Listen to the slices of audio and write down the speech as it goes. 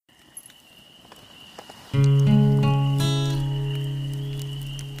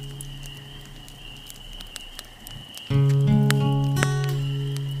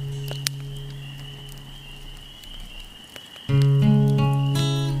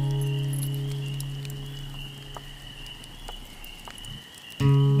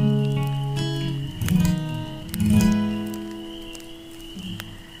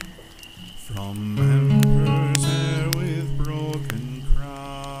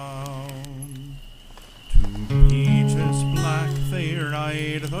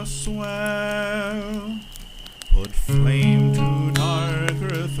a swell, put flame to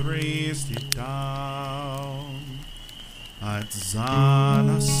darker thrace deep down. At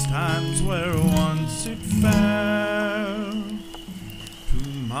Zana stands where once it fell, to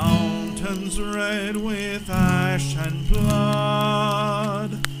mountains red with ash and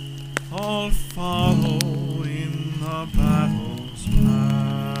blood, all follow in the battle's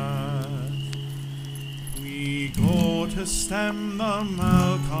path. We go to stem the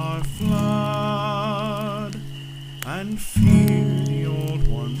Malkar flood, and fear the old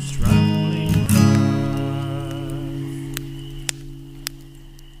one's trembling wrath.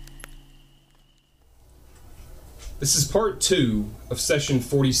 This is part 2 of session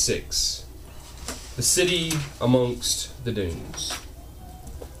 46, The City Amongst the Dunes.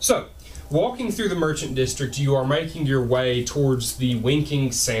 So, walking through the merchant district, you are making your way towards the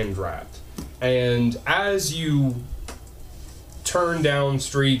Winking Sand Rat. And as you turn down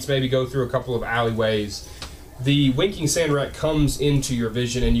streets, maybe go through a couple of alleyways, the Winking Sand Rat comes into your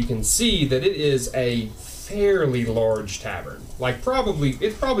vision, and you can see that it is a fairly large tavern. It's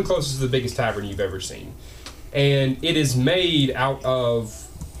probably closest to the biggest tavern you've ever seen. And it is made out of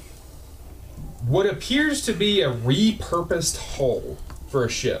what appears to be a repurposed hull for a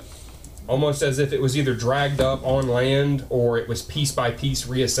ship. Almost as if it was either dragged up on land or it was piece by piece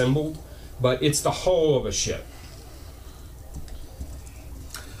reassembled. But it's the hull of a ship.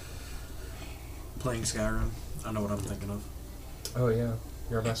 Playing Skyrim. I know what I'm thinking of. Oh yeah,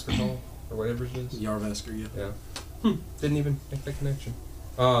 Yarvasker Hull, or whatever it is. Yarvasker, yeah. Didn't even make that connection.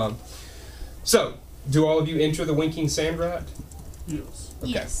 So, do all of you enter the Winking Sand Rat? Yes.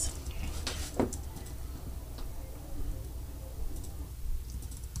 Okay. Yes.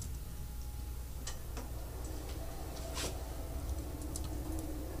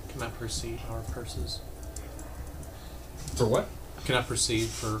 Can I proceed our purses? For what? Can I proceed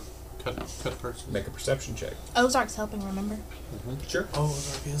for cut purses? Make a perception check. Ozark's helping, remember? Sure. Oh,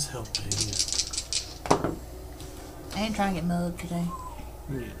 Ozark is helping. I ain't trying to get mugged today.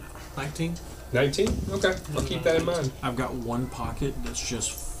 Yeah. 19? 19? Okay, I'll keep that in mind. I've got one pocket that's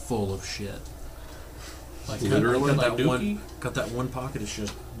just full of shit. Like Literally? got Like that dookie? got that one pocket that's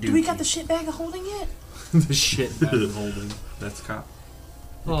just dookie. Do we got the shit bag of holding it? the shit bag of holding. That's cop.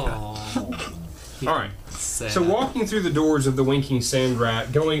 Oh. Alright, Sad. so walking through the doors of the Winking Sand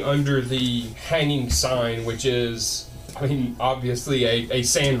Rat, going under the hanging sign, which is, obviously a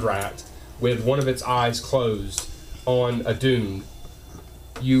sand rat with one of its eyes closed on a dune,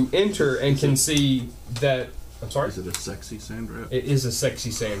 you enter and can see that... I'm sorry? Is it a sexy sand rat? It is a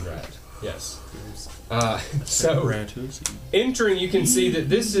sexy sand rat, yes. So, Ratus. entering, you can see that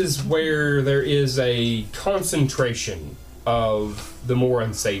this is where there is a concentration of the more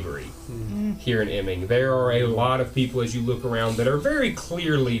unsavory here in Emming. There are a lot of people, as you look around, that are very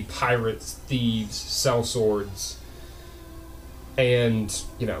clearly pirates, thieves, sellswords, and,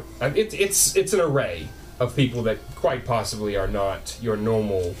 it's an array of people that quite possibly are not your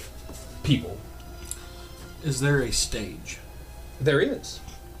normal people. Is there a stage? There is.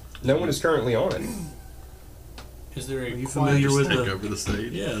 No one is currently on it. Is there a Are you familiar with Take the... over the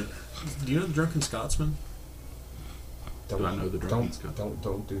stage. Yeah. Do you know the Drunken Scotsman? Do I know the Drunken Scotsman?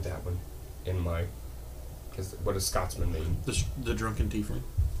 Don't do that one in my... Because what does Scotsman mean? The Drunken Tiefling.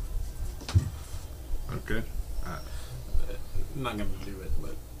 Okay. I'm not gonna do it,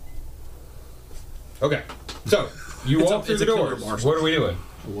 but... Okay, so you walk through it's the a killer doors. bar What are we doing?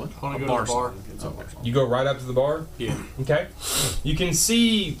 What? I want A to go bar to the bar. song. It's a bar song. You go right up to the bar. Yeah. Okay. You can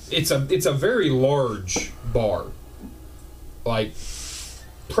see it's a very large bar. Like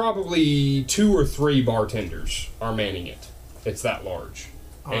probably 2 or 3 bartenders are manning it. It's that large.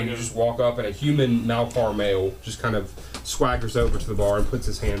 And you just walk up and a human Malkar male just kind of swaggers over to the bar and puts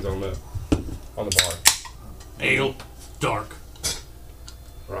his hands on the bar. Ale. Dark.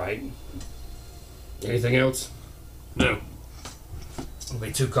 Right. Anything else? No. It'll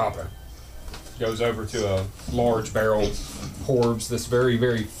be 2 copper. Goes over to a large barrel, pours this very,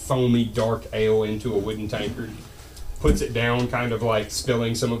 very foamy, dark ale into a wooden tankard, puts it down, kind of like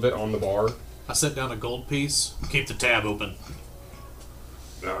spilling some of it on the bar. I set down a gold piece. Keep the tab open.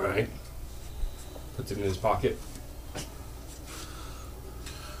 Alright. Puts it in his pocket.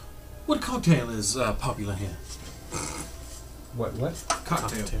 What cocktail is popular here? What?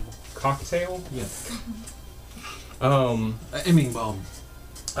 Cocktail. Cocktail? Yeah. Emming bomb.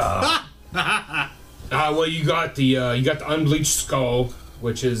 Well, you got the unbleached skull,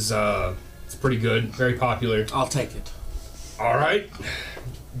 which is it's pretty good, very popular. I'll take it. All right.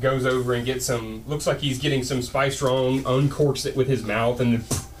 Goes over and gets some. Looks like he's getting some spice rum. Uncorks it with his mouth and then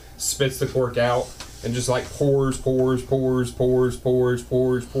spits the cork out. and just like pours about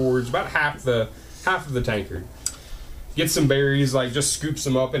half of the tankard. Gets some berries, like just scoops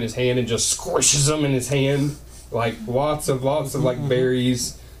them up in his hand and just squishes them in his hand, like lots of like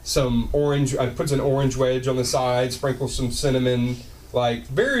berries. Some orange, puts an orange wedge on the side, sprinkles some cinnamon, like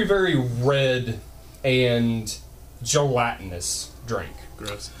very, very red and gelatinous drink.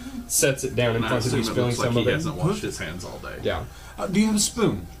 Gross. Sets it down in And I front of you, assume it spilling looks like some he of it. hasn't washed his hands all day. Yeah. Do you have a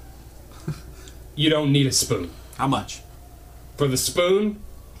spoon? You don't need a spoon. How much? For the spoon,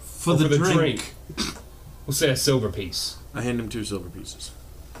 For or the for the drink. drink, we'll say a silver piece. I hand him 2 silver pieces.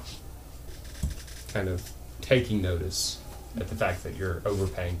 Kind of taking notice at the fact that you're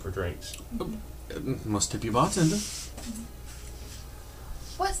overpaying for drinks. Must tip you, bartender.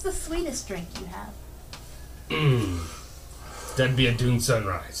 What's the sweetest drink you have? That'd be a Dune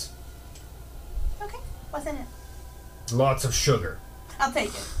Sunrise. Okay. What's in it? Lots of sugar. I'll take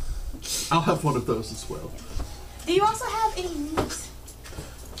it. I'll have one of those as well. Do you also have any meat?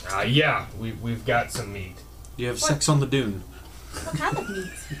 Yeah, we've got some meat. Do you have What? sex on the dune? What kind of meat?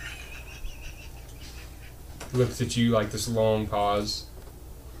 Looks at you like this long pause.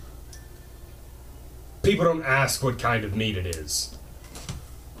 People don't ask what kind of meat it is.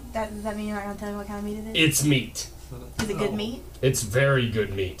 Does that mean you're not going to tell me what kind of meat it is? It's meat. Is it good meat? It's very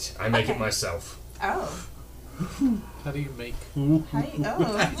good meat. I make it Okay. myself. Oh. How do you make? How do you,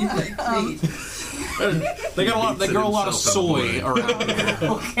 They got a lot. They grow a lot of soy around here.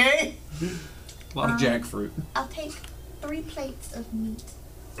 okay. A lot of jackfruit. I'll take 3 plates of meat,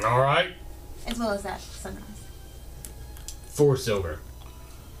 All right, as well as that sunrise. 4 silver.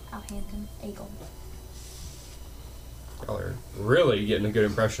 I'll hand him a gold. Y'all are really getting a good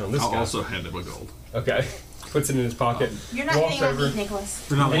impression on this I'll guy. also hand him a gold. Okay. Puts it in his pocket. You're not walks getting my over. meat, Nicholas.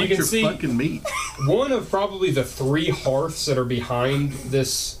 They're not And you like can Your see fucking meat. one of probably the 3 hearths that are behind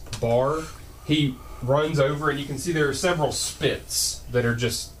this bar. He runs over, and you can see there are several spits that are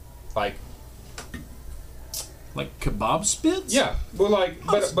just like kebab spits. yeah, well, like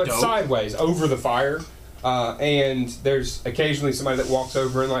That's but dope. sideways over the fire. And there's occasionally somebody that walks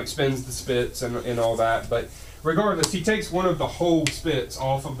over and like spins the spits and all that. But regardless, he takes one of the whole spits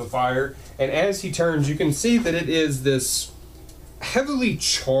off of the fire, and as he turns, you can see that it is this heavily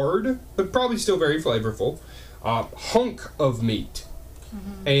charred, but probably still very flavorful, hunk of meat.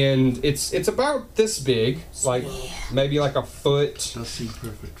 And it's about this big, like maybe like a foot, Does seem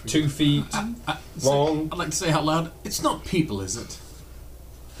perfect. 2 feet long. I'd like to say out loud, it's not people, is it?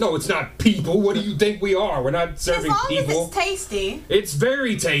 No, it's not people. What do you think we are? We're not As serving long as people. it's tasty. It's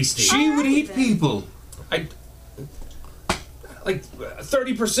very tasty. She would eat then. people. Like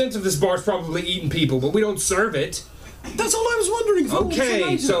 30% of this bar's probably eating people, but we don't serve it. That's all I was wondering. folks.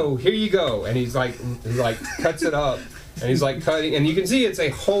 Okay, so here you go. And he cuts it up, and he's like cutting, and you can see it's a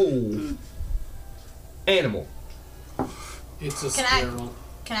whole animal. It's a Can I- squirrel.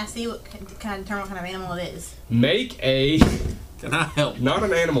 Can I see what? Can I determine what kind of animal it is? Make a Can I help? not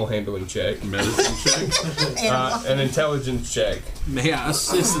an animal handling check, Medicine check. Animal. an intelligence check. May I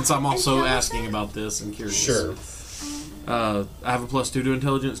assist since I'm also asking about this and curious? Sure. I have a +2 to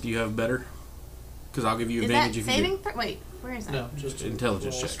intelligence. Do you have better? Because I'll give you Is that advantage if you saving? Wait, where is that? No, just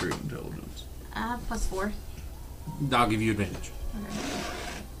Intelligence roll. check. Straight intelligence. I have +4. do. I'll give you advantage.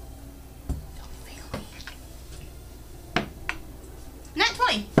 Nat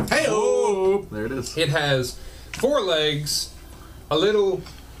 20. Hey, oh! There it is. It has 4 legs, a little,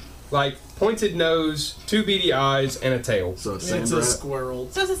 like, pointed nose, 2 beady eyes, and a tail. So a sand It's a rat. squirrel.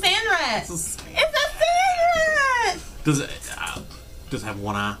 So it's a sand rat. It's It's a sand rat. Does it have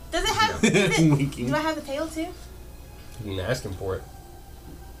one eye? Does it have? Is it, Winking. do I have the tail too? You can ask him for it.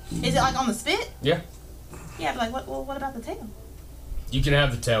 Is it like on the spit? Yeah. Yeah, but like what about the tail? You can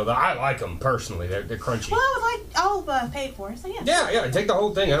have the tail. I like them personally. They're crunchy. Well, I would like I'll pay it for it. So yeah. Yeah, take the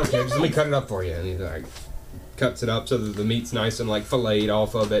whole thing. I don't care. Just let me cut it up for you. And he like cuts it up so that the meat's nice and like filleted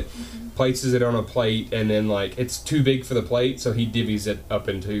off of it. Places it on a plate, and then like it's too big for the plate, so he divvies it up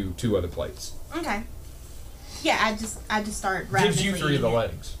into 2 other plates. Okay. Yeah, I just start rapidly Gives you 3 of the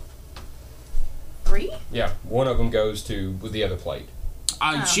legs. 3? Yeah, one of them goes to with the other plate.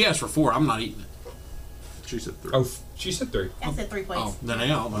 She asked for 4. I'm not eating it. She said 3. Oh, she said 3. I said 3 plates. Oh, then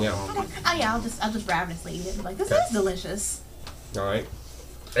yeah. Yeah. Okay. Oh yeah, I'll just ravenously eat it. I'm like, this Okay. is delicious. All right.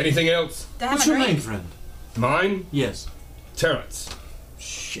 Anything else? Do I have What's my your name, drink? friend? Mine? Yes. Terrence.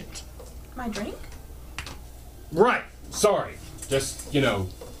 Shit. My drink? Right. Sorry. Just,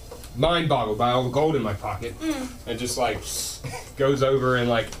 mind boggled by all the gold in my pocket. And just like goes over and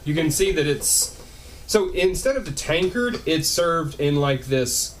like you can see that it's so instead of the tankard, it's served in like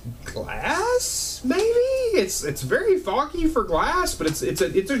this glass, maybe? It's very foggy for glass, but it's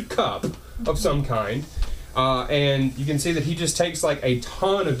a cup of some kind. And you can see that he just takes like a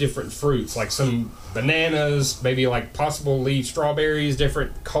ton of different fruits, like some bananas, maybe like possibly strawberries,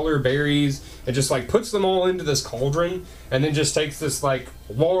 different color berries, and just like puts them all into this cauldron, and then just takes this like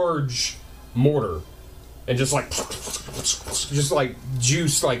large mortar and just like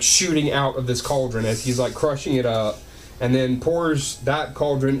juice like shooting out of this cauldron as he's like crushing it up, and then pours that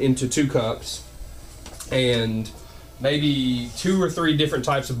cauldron into 2 cups and maybe 2 or 3 different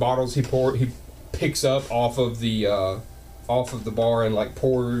types of bottles he picks up off of the bar and like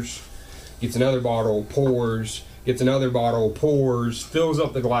pours, gets another bottle, pours, gets another bottle, pours, fills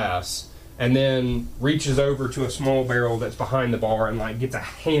up the glass, and then reaches over to a small barrel that's behind the bar and like gets a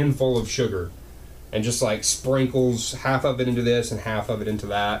handful of sugar and just like sprinkles half of it into this and half of it into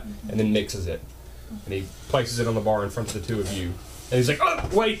that, and then mixes it. And he places it on the bar in front of the 2 of you. And he's like, oh,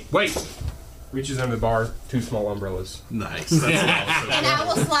 wait. Reaches under the bar, 2 small umbrellas. Nice. That's awesome. And I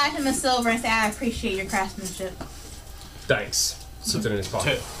will slide him a silver and say, I appreciate your craftsmanship. Thanks. Puts it in his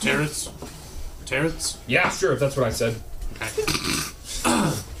pocket. Terrets? Yeah, sure, if that's what I said. Okay.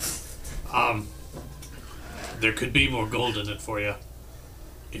 There could be more gold in it for you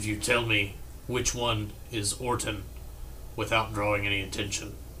if you tell me which one is Orton without drawing any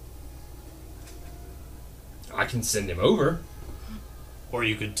attention. I can send him over. Or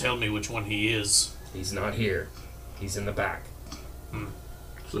you could tell me which one he is. He's not here. He's in the back.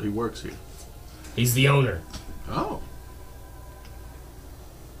 So he works here. He's the owner. Oh.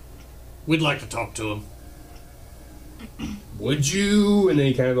 We'd like to talk to him. Would you? And then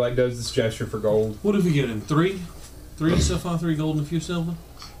he kind of like does this gesture for gold. What if we get in 3? 3 so far, 3 gold and a few silver?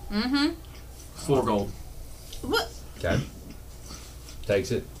 Mm-hmm. 4 gold. What? Okay.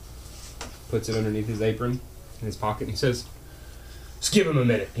 Takes it. Puts it underneath his apron in his pocket and he says, just give him a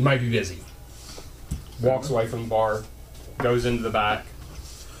minute. He might be busy. Walks away from the bar. Goes into the back.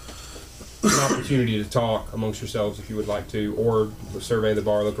 An opportunity to talk amongst yourselves if you would like to, or survey the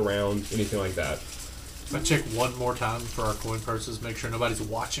bar, look around, anything like that. If I check one more time for our coin purses, make sure nobody's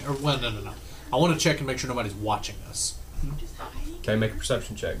watching. Or, well, no. I want to check and make sure nobody's watching us. Okay, make a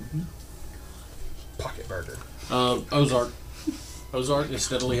perception check. Pocket burger. Ozark. Ozark is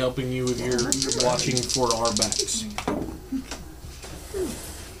steadily helping you with your watching for our backs.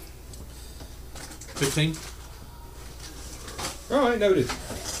 15? Alright, noted.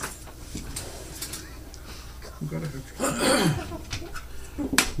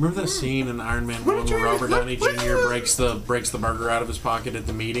 Remember that scene in Iron Man 1 where Robert Downey Jr. breaks the burger out of his pocket at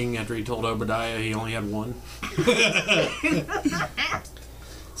the meeting after he told Obadiah he only had one?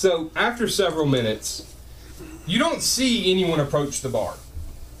 So, after several minutes, you don't see anyone approach the bar.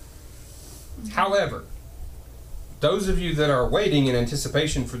 However, those of you that are waiting in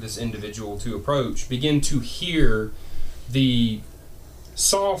anticipation for this individual to approach begin to hear the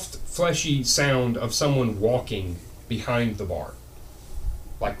soft, fleshy sound of someone walking behind the bar.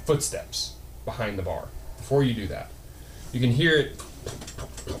 Like footsteps behind the bar. Before you do that, you can hear it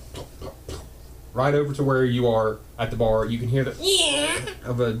right over to where you are at the bar. You can hear the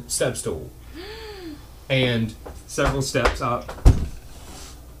of a step stool. And several steps up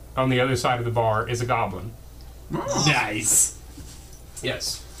on the other side of the bar is a goblin. Nice.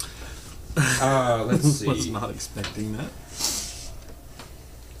 Yes. Let's see. Was not expecting that.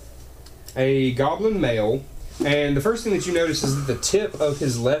 A goblin male, and the first thing that you notice is that the tip of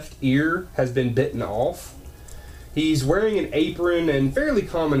his left ear has been bitten off. He's wearing an apron and fairly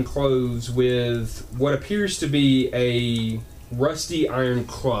common clothes with what appears to be a rusty iron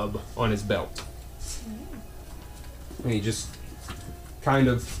club on his belt. And he just kind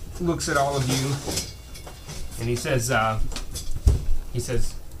of looks at all of you, and he says,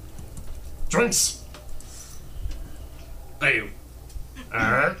 drinks. Hey,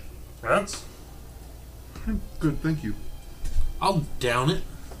 Right? Good, thank you. I'll down it.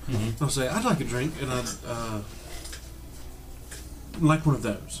 Mm-hmm. I'll say, I'd like a drink, and I'd like one of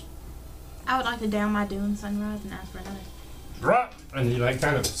those. I would like to down my dune sunrise and ask for another. Right. And he like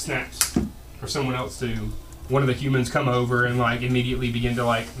kind of snaps for someone else to. One of the humans come over and like immediately begin to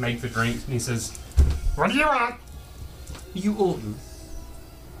like make the drinks, and he says, "What do you want?" You Orton.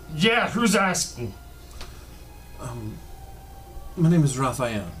 Yeah, who's asking? My name is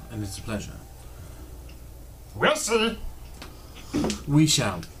Raphael, and it's a pleasure. We'll see. We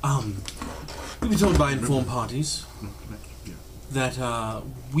shall. We've been told by informed parties that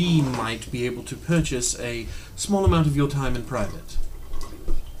we might be able to purchase a small amount of your time in private.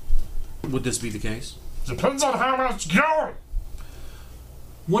 Would this be the case? Depends on how much going.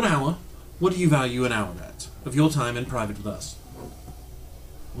 1 hour. What do you value an hour at of your time in private with us?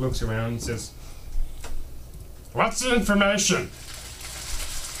 Looks around and says, What's the information?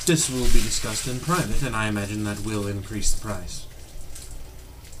 This will be discussed in private, and I imagine that will increase the price.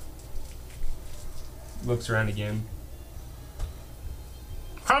 Looks around again.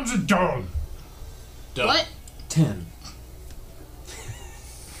 100 gold. Done. What? 10.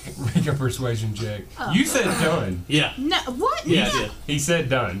 Make a persuasion check. Oh. You said done. Yeah. No, what? Yeah, No. I did. He said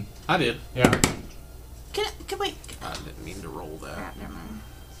done. I did. Yeah. Can wait. I didn't mean to roll that. Crap, never mind.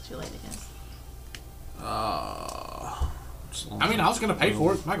 It's too late, I guess. I mean, I was gonna pay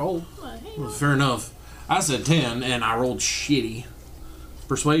for it. My gold. Well, hey, Well, fair enough. I said 10, and I rolled shitty.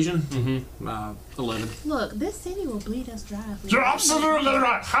 Persuasion? Mm-hmm. 11. look, this city will bleed us dry. If we You're absolutely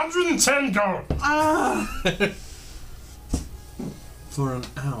right. 110 gold. For an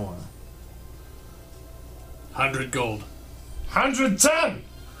hour. 100 gold. 110.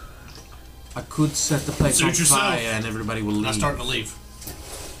 I could set the place Suit on yourself. fire, and everybody will leave. I'm starting to leave.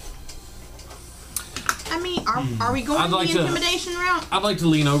 I mean, are we going I'd like the to- intimidation route? I'd like to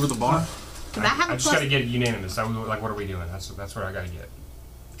lean over the bar. Because I have I a just gotta plus. get it unanimous. Like, what are we doing? That's what I gotta get.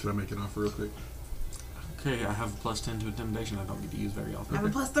 Can I make an offer real quick? Okay, I have a plus 10 to intimidation I don't get to use very I often. have a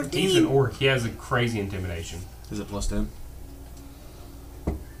plus He's an 13. orc. He has a crazy intimidation. Is it plus 10?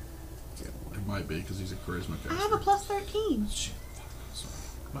 It might be because he's a charisma caster. I have a plus 13.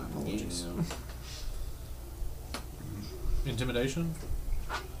 My apologies. Intimidation?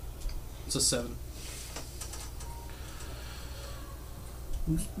 It's a 7.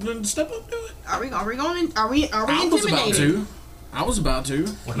 Then step up to it. Are we going? Are we I was about intimidated? to. I was about to.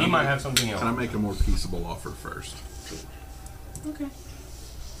 Well, he might have something else. Can I make a more peaceable offer first? Okay.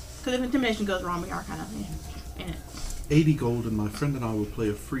 Because if intimidation goes wrong, we are kind of in it. 80 gold, and my friend and I will play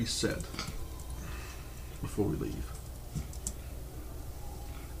a free set before we leave.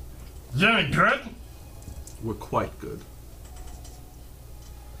 Yeah, good. We're quite good.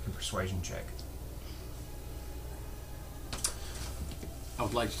 A persuasion check. I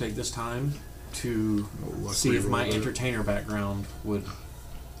would like to take this time to Well, see if my luckily, entertainer background would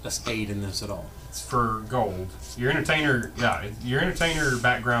aid in this at all. It's for gold. Your entertainer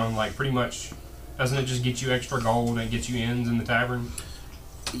background, like, pretty much, doesn't it just get you extra gold and it gets you ends in the tavern?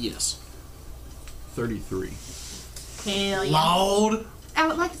 Yes. 33. Hell yeah. Loud. I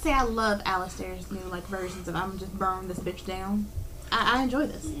would like to say I love Alistair's new versions of I'm just burn this bitch down. I enjoy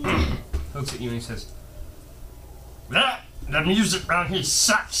this. Looks at you and he says, the music around here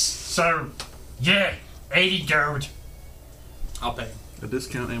sucks, so, yeah, 80 gold. I'll pay. A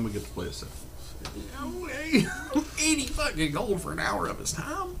discount, and we get to play a set. No way. 80 fucking gold for an hour of his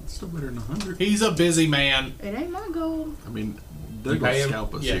time. It's still better than 100. He's a busy man. It ain't my goal. I mean, they're You going pay to him?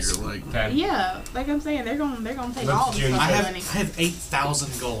 scalp us Yes. here. Like, Okay. Yeah, like I'm saying, they're gonna take Look all at the you and stuff I you money. have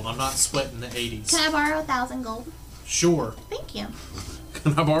 8,000 gold. I'm not sweating the 80s. Can I borrow 1,000 gold? Sure. Thank you.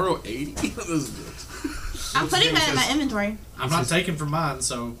 Can I borrow 80? I'm putting that in my inventory. I'm not taking from mine,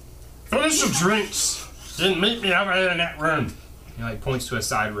 so Finish your drinks. Then meet me over there in that room. He, like, points to a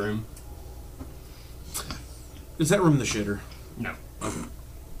side room. Is that room the shitter? No.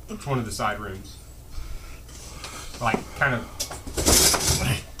 It's one of the side rooms. Like, kind of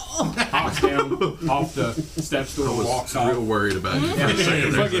hops down off the step stool I and was walks real off. worried about you. Yeah.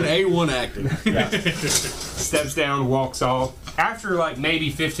 Fucking A1 acting. Steps down, walks off. After, like, maybe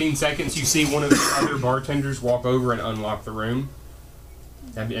 15 seconds, you see one of the other bartenders walk over and unlock the room.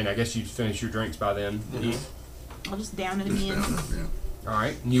 And I guess you'd finish your drinks by then. I'll just down it Just again. down, yeah.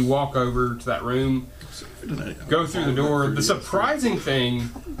 Alright. And you walk over to that room, go through the door. The surprising thing,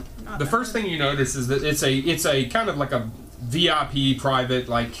 the first thing you notice is that it's a kind of like a VIP private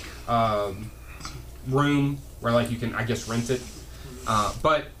room where like you can, I guess, rent it.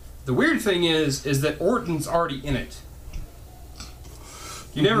 But the weird thing is that Orton's already in it.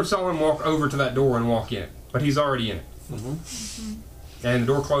 You never saw him walk over to that door and walk in, but he's already in it. And the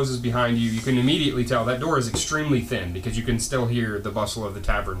door closes behind you. You can immediately tell that door is extremely thin because you can still hear the bustle of the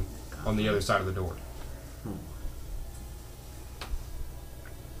tavern on the other side of the door.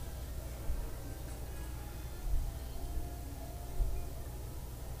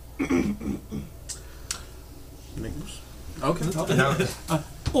 Okay. Now,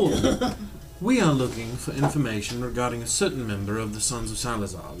 Order. We are looking for information regarding a certain member of the Sons of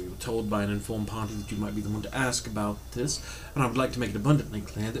Salazar. We were told by an informed party that you might be the one to ask about this, and I would like to make it abundantly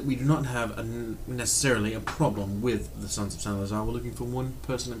clear that we do not have necessarily a problem with the Sons of Salazar. We're looking for one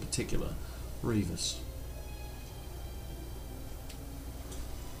person in particular, Revis.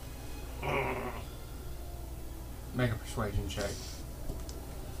 make a persuasion check.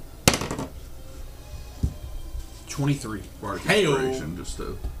 23. Bardic Hey-o. inspiration, just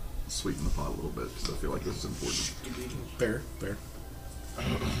to sweeten the pot a little bit, because I feel like this is important. Fair, fair.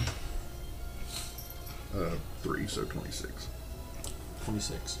 3, so 26.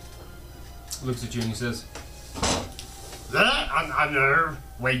 26. Looks at you and he says, That, I know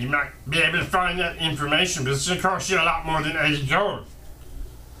where you might be able to find that information, but it's going to cost you a lot more than 80 gold.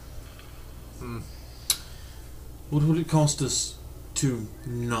 What would it cost us to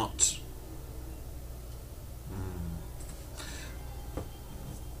not...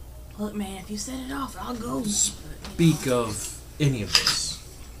 Look, man, if you set it off, I'll go. speak of any of this?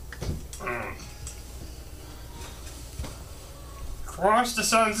 Cross the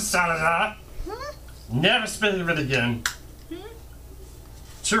Sons of Salazar. Never speak of it again.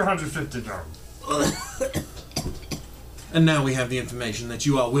 250 gold. And now we have the information that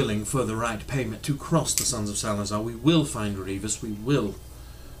you are willing, for the right payment, to cross the Sons of Salazar. We will find Grievous. We will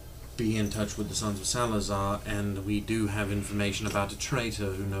be in touch with the Sons of Salazar, and we do have information about a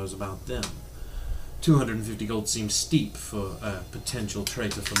traitor who knows about them. 250 gold seems steep for a potential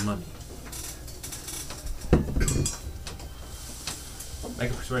traitor for money.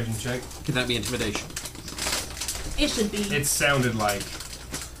 make a persuasion check. Can that be intimidation? It should be. It sounded like.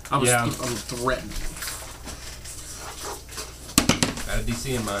 I was Yeah. threatened. Got a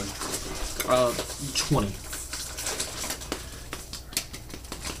DC in mind. 20.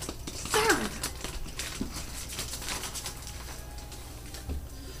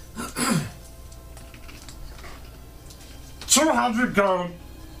 $200 gold,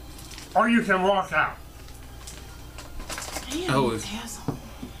 or you can walk out. Damn, Oh, asshole.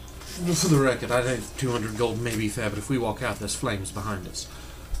 For the record, I think 200 gold may be fair, but if we walk out, there's flames behind us.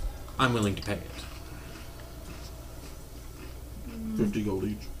 I'm willing to pay it. 50 gold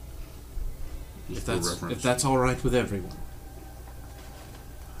each. If For that's reference. all right with everyone.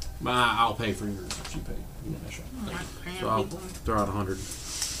 I'll pay for yours if you pay. Yeah, sure. So I'll throw out 100.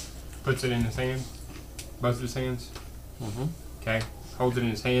 Puts it in his hand. Both of his hands. Mm-hmm. Okay. Holds it in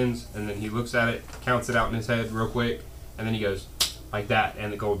his hands, and then he looks at it, counts it out in his head real quick, and then he goes like that,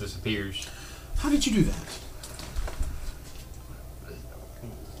 and the gold disappears. How did you do that?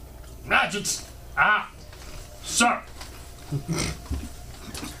 Magics. So.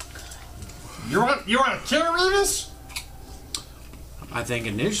 You want to kill Remus? I think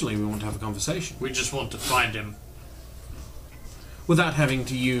initially we want to have a conversation. We just want to find him. Without having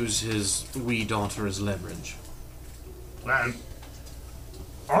to use his wee daughter as leverage. Well,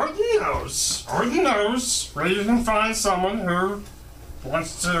 Arden knows where you can find someone who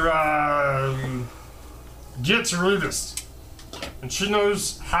wants to get to Remus. And she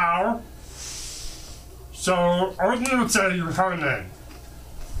knows how. So Arden will tell you her name.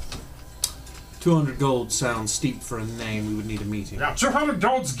 200 gold sounds steep for a name. We would need a meeting. Now 200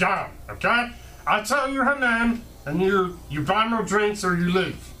 gold's gone, okay? I tell you her name, and you buy more drinks or you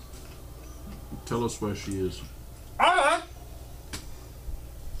leave. Tell us where she is. Alright.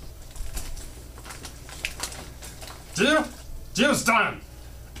 Deal's done.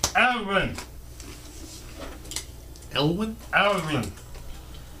 Elwyn. Elwyn? Elwyn.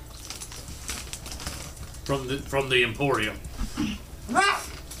 From the Emporium. Ah!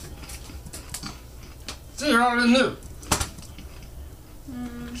 See, you already knew.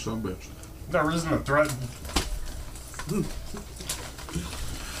 Some bitch. No reason to threaten.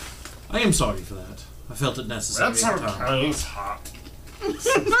 I am sorry for that. I felt it necessary That's at the time. okay, it's hot.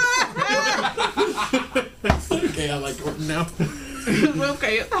 Okay, I like Gordon now.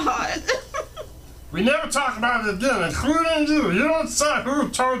 Okay, it's hot. We never talk about it again, including you. You don't say who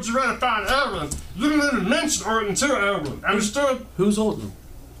told you where to find Elwyn. You didn't even mention Orton to Elwyn. Understood? Who's Alton?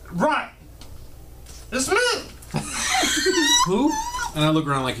 Right. It's me. Who? And I look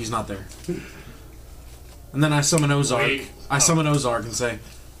around like he's not there. And then I summon Ozark. Wait. I summon Ozark and say,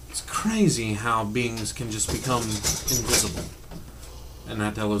 it's crazy how beings can just become invisible. And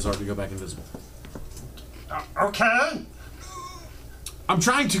I tell Ozark to go back invisible. Okay. I'm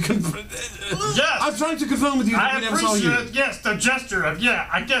trying to confirm. Yes. I'm trying to confirm with you that I we never saw you. appreciate, yes, the gesture of, yeah,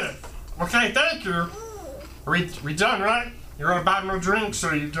 I get it. Okay, thank you. We done, right? You want to buy more drinks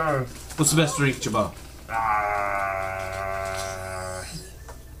or you done? What's the best drink, Jabba?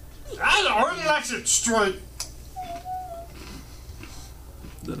 I Orton likes it straight.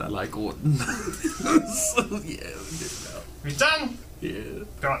 That I like Orton. So, yeah, We done? yeah.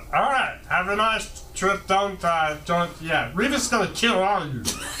 Good. All right. Have a nice trip. Don't. Yeah. Reva's gonna kill all of you.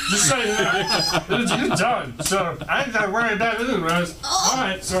 Just saying that. You're done. So I ain't gotta worry about it anyways. All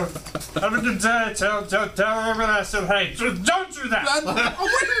right. So have a good day. Tell everyone I said, hey, don't do that.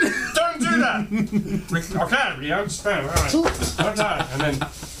 Don't do that. Okay. We understand. All right. Okay. And then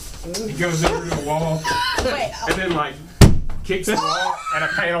he goes over to the wall, Wait, and then like kicks the wall, and a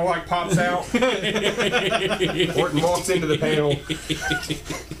panel like pops out. Orton walks into the panel,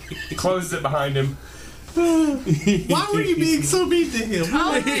 closes it behind him, Why were you being so mean to him?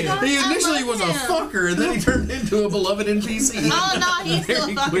 Oh my gosh, He I initially love was a him. fucker, and then he turned into a beloved NPC. Oh no, he's still a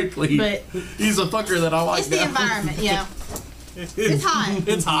Very fucker. quickly. But He's a fucker that I like it's the now. environment, yeah. It's hot.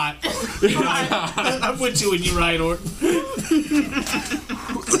 It's hot. I'm with you when you're right, Orton. You're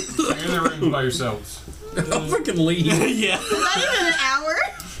in the room by yourselves. I'll freaking leave. Yeah. Not even an hour.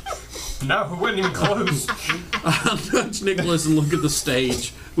 No, we wasn't even close. I'll touch Nicholas and look at the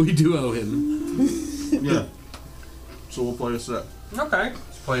stage. We do owe him. Yeah. So we'll play a set. Okay,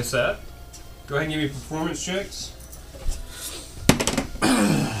 let's play a set. Go ahead and give me performance checks.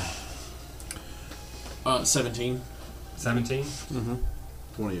 17. 17,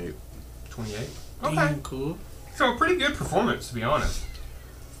 28. 28. Okay, Cool. so a pretty good performance, to be honest.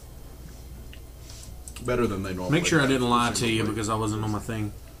 Better than they normally Make sure I have didn't for lie the to single you player. because I wasn't on my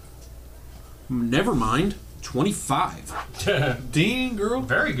thing. Never mind. 25. Dang, girl.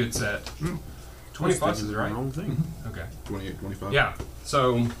 Very good set. 20 plus is The right. wrong thing. Okay. 28, 25. Yeah.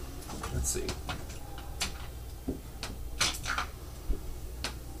 So, let's see.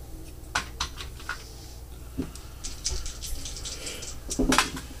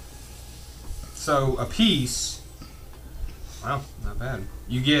 So a piece. Wow, not bad.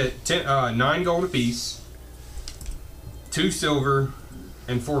 You get 9 gold a piece, 2 silver,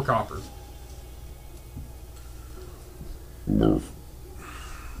 and 4 copper. I'm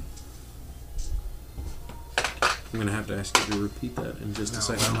gonna have to ask you to repeat that in just a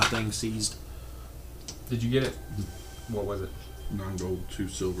second. My thing seized. Did you get it? What was it? 9 gold, 2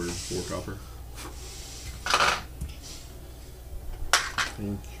 silver, 4 copper.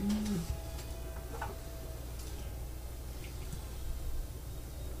 Thank you.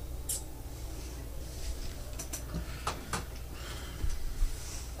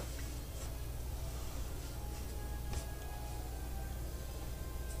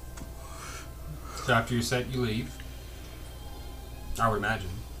 So after you're set, you leave. I would imagine.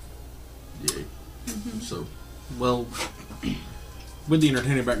 Yay. So, Well, with the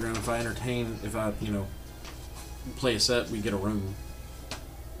entertaining background, if I play a set, we get a room.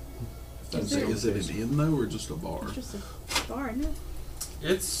 is it an inn though, or just a bar? It's just a bar, isn't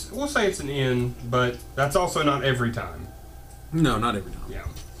it? We'll say it's an inn, but that's also not every time. No, not every time. Yeah.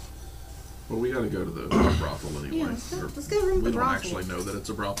 Well, we gotta go to the brothel anyway. Yeah, let's go room at We the don't brothel. actually know that it's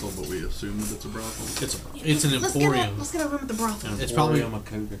a brothel, but we assume that it's a brothel. It's a It's an Let's emporium. get a room at the brothel. It's probably- a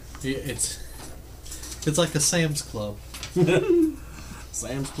cougar. Yeah, it's like a Sam's Club.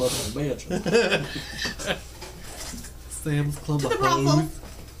 Sam's Club on bitch. Sam's Club. To the of brothel. hoes.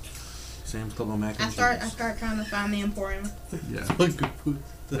 Sam's Club on mac and I start trying to find the emporium. Yeah. What good food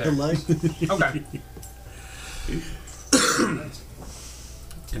There. they like. Okay.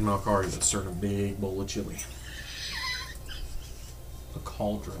 In Malkaria, that's served a big bowl of chili. A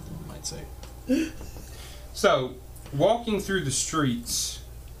cauldron, one might say. So, walking through the streets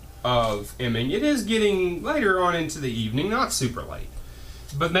of Emming, it is getting later on into the evening, not super late,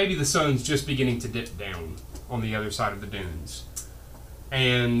 but maybe the sun's just beginning to dip down on the other side of the dunes.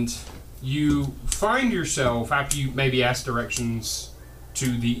 And you find yourself, after you maybe ask directions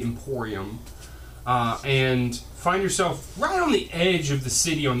to the Emporium, and find yourself right on the edge of the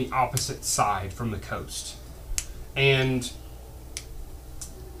city on the opposite side from the coast. And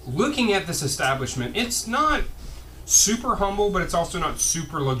looking at this establishment, it's not super humble, but it's also not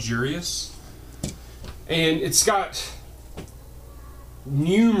super luxurious. And it's got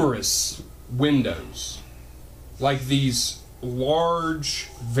numerous windows, like these large,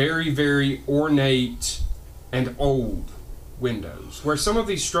 very, very ornate and old windows, where some of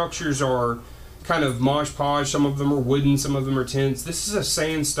these structures are kind of mosh podge, some of them are wooden, some of them are tins. This is a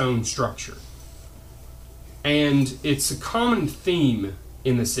sandstone structure. And it's a common theme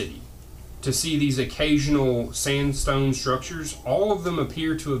in the city to see these occasional sandstone structures. All of them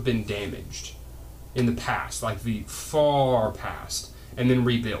appear to have been damaged in the past, like the far past, and then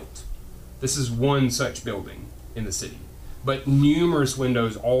rebuilt. This is one such building in the city, but numerous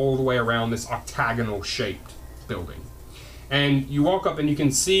windows all the way around this octagonal shaped building. And you walk up and you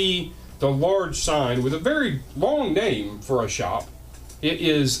can see the large sign with a very long name for a shop. It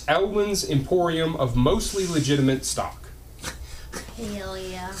is Elwyn's Emporium of Mostly Legitimate Stock. Hell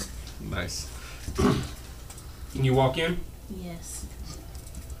yeah. Nice. Can you walk in? Yes.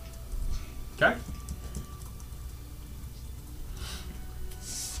 Okay.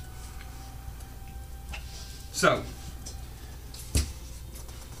 So,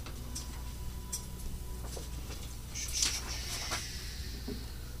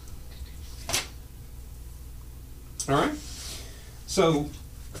 all right. So,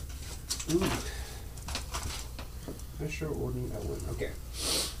 ooh. Fisher, Orden, Elwyn. Okay.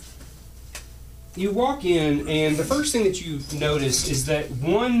 You walk in, and the first thing that you notice is that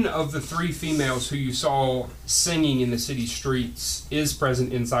one of the 3 females who you saw singing in the city streets is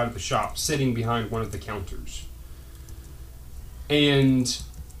present inside of the shop, sitting behind one of the counters. And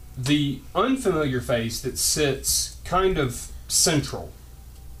the unfamiliar face that sits kind of central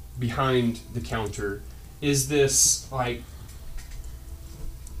behind the counter is this, like,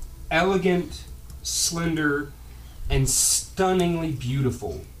 elegant, slender, and stunningly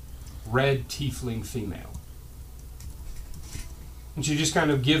beautiful red tiefling female. And she just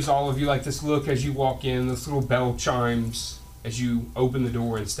kind of gives all of you like this look as you walk in, this little bell chimes as you open the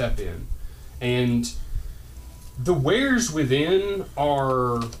door and step in. And the wares within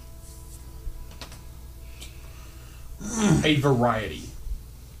are a variety.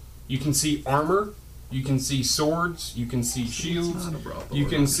 You can see armor, you can see swords, you can see shields, you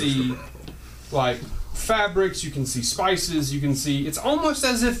can see like fabrics, you can see spices, you can see, it's almost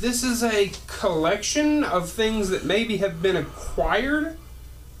as if this is a collection of things that maybe have been acquired.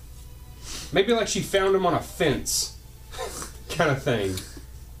 Maybe like she found them on a fence kind of thing.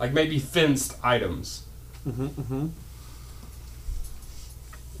 Like maybe fenced items.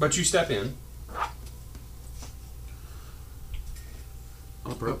 But you step in.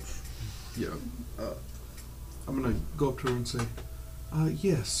 I'll approach. Yeah. I'm going to go up to her and say,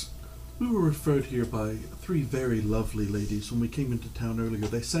 yes. We were referred here by 3 very lovely ladies when we came into town earlier.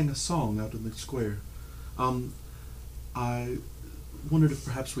 They sang a song out in the square. I wondered if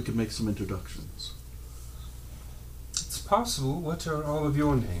perhaps we could make some introductions. It's possible. What are all of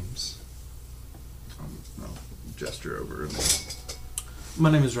your names? I'll gesture over and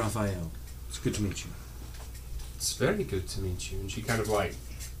My name is Raphael. It's good to meet you. It's very good to meet you. And she kind of like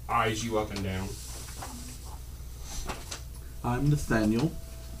eyes you up and down. I'm Nathaniel.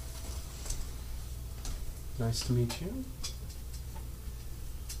 Nice to meet you.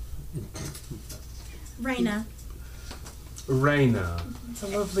 Raina. Raina. It's a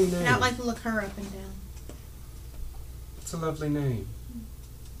lovely name. And I'd like to look her up and down. It's a lovely name.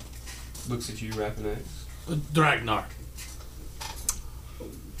 Looks at you, Rapinax. Dragnar.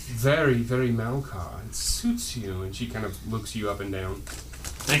 Very, very Malkar. It suits you. And she kind of looks you up and down.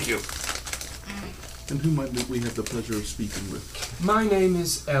 Thank you. And who might we have the pleasure of speaking with? My name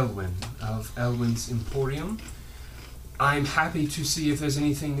is Elwyn of Elwyn's Emporium. I'm happy to see if there's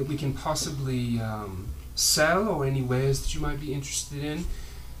anything that we can possibly sell or any wares that you might be interested in.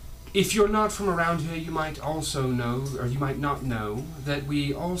 If you're not from around here, you might also know, or you might not know, that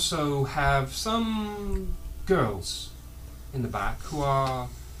we also have some girls in the back who are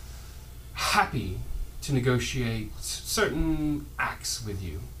happy to negotiate certain acts with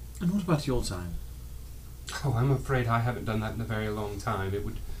you. And what about your time? Oh, I'm afraid I haven't done that in a very long time. It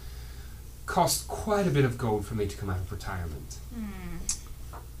would cost quite a bit of gold for me to come out of retirement.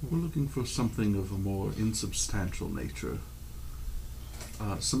 We're looking for something of a more insubstantial nature.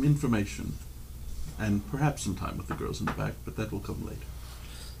 Some information. And perhaps some time with the girls in the back, but that will come later.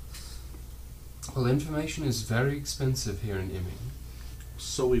 Well, information is very expensive here in Imming.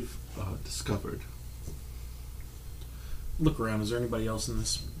 So we've discovered. Look around. Is there anybody else in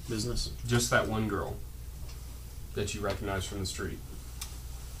this business? Just that one girl that you recognize from the street.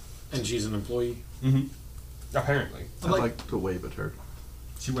 And she's an employee? Mm-hmm. Apparently. I'd like to wave at her.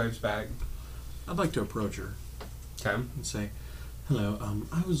 She waves back. I'd like to approach her Okay. and say, hello,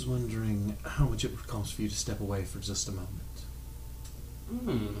 I was wondering how much it would cost for you to step away for just a moment.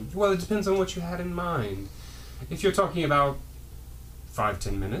 Well, it depends on what you had in mind. If you're talking about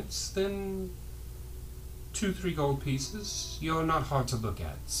 5-10 minutes, then 2-3 gold pieces, you're not hard to look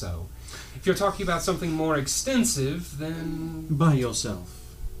at. So, if you're talking about something more extensive, then... By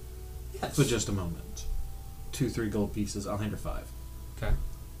yourself. Yes. For just a moment. 2-3 gold pieces. I'll hand her 5. Okay.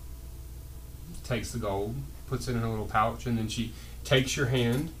 Takes the gold, puts it in a little pouch, and then she takes your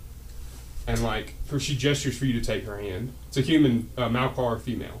hand, and like, she gestures for you to take her hand. It's a human, Malkar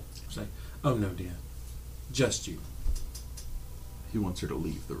female. Say, oh no, dear. Just you. He wants her to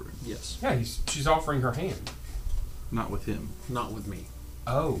leave the room. Yes. Yeah, she's offering her hand. Not with him. Not with me.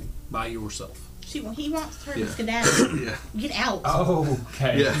 Oh. By yourself. He wants her Yeah. to skedaddle. Yeah. Get out. Oh,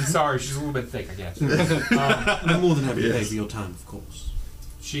 okay. Yeah. Sorry, she's a little bit thick, I guess. And I'm more than happy to pay Yes. for your time, of course.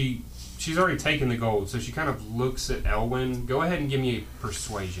 She's already taken the gold, so she kind of looks at Elwyn. Go ahead and give me a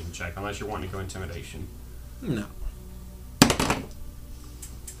persuasion check, unless you're wanting to go intimidation. No.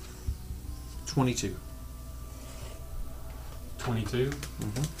 22. 22?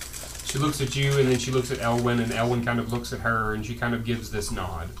 Mm-hmm. She looks at you, and then she looks at Elwyn, and Elwyn kind of looks at her, and she kind of gives this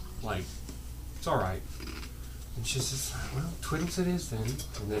nod. Like, it's alright. And she says, well, twiddles it is then.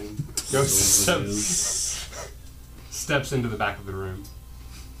 And then goes steps into the back of the room.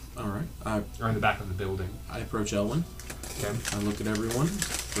 All right. or in the back of the building. I approach Elwyn. Okay. I look at everyone.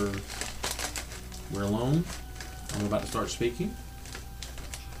 We're alone. I'm about to start speaking.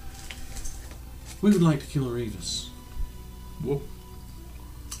 We would like to kill Revis. Whoa.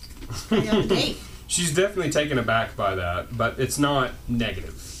 Are you on a date? She's definitely taken aback by that, but it's not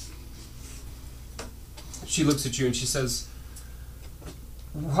negative. She looks at you and she says,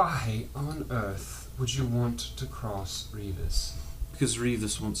 "Why on earth would you want to cross Revis?" Because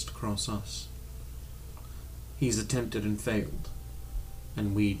Revis wants to cross us. He's attempted and failed,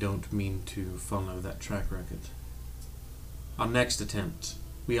 and we don't mean to follow that track record. Our next attempt,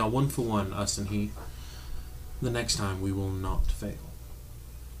 we are 1 for 1, us and he. The next time we will not fail.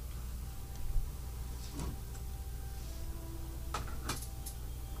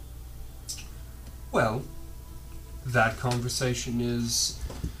 Well, that conversation is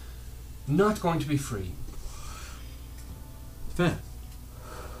not going to be free. Fair.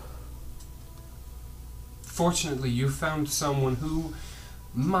 Fortunately, you found someone who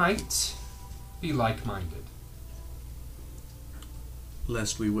might be like-minded.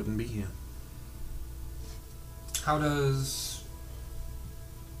 Lest we wouldn't be here. How does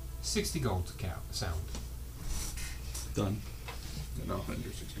 60 gold sound? Done. And I'll hand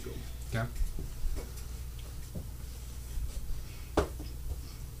your 60 gold. Okay.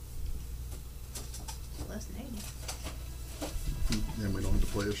 Less than 80. And we don't have to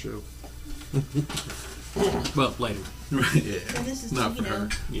play a show. Well, later. Right, yeah. And this is Not to, for her.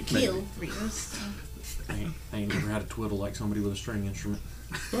 kill Revis. So. I ain't never had a twiddle like somebody with a string instrument.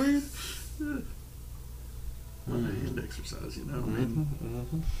 One hand exercise, you know. I mean,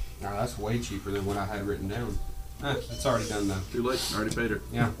 Now that's way cheaper than what I had written down. It's already done though. too late. I already paid her.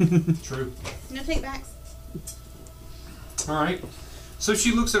 Yeah, true. No take backs. All right. So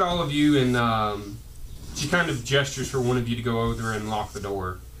she looks at all of you and she kind of gestures for one of you to go over and lock the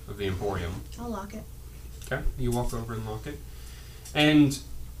door of the Emporium. I'll lock it. Okay. You walk over and lock it. And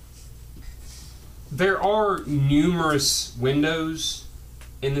there are numerous windows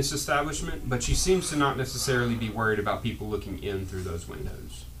in this establishment, but she seems to not necessarily be worried about people looking in through those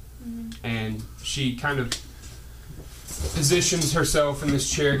windows. And she kind of positions herself in this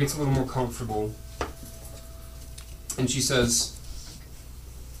chair, gets a little more comfortable, and she says,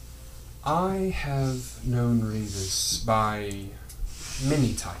 "I have known Revis by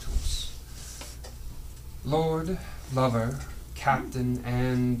many titles. Lord, lover, captain,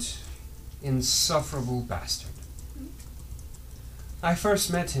 and insufferable bastard. I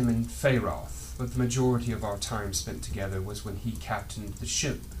first met him in Feyroth, but the majority of our time spent together was when he captained the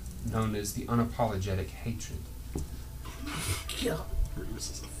ship known as the Unapologetic Hatred.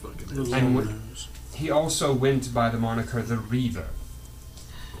 Revis is a fucking And when, he also went by the moniker the Reaver.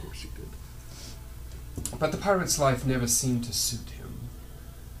 Of course he did. But the pirate's life never seemed to suit him.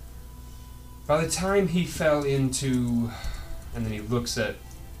 By the time he fell into..." And then he looks at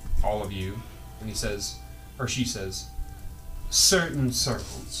all of you, and he says, or she says, "certain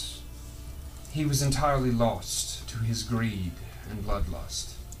circles. He was entirely lost to his greed and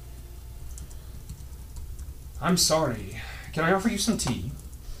bloodlust. I'm sorry. Can I offer you some tea?"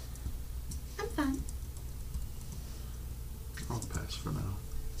 I'm fine. I'll pass for now.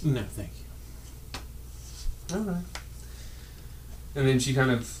 No, thank you. All right. And then she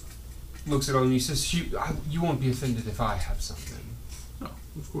kind of looks at all and you says, "You won't be offended if I have something." No,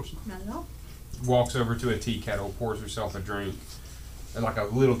 of course not. Not at all. Walks over to a tea kettle, pours herself a drink, like a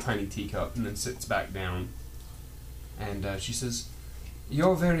little tiny teacup, and then sits back down. And she says,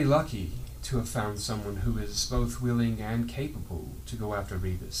 "You're very lucky to have found someone who is both willing and capable to go after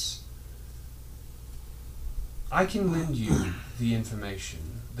Revis. I can lend you the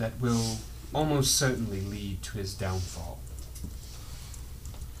information that will almost certainly lead to his downfall.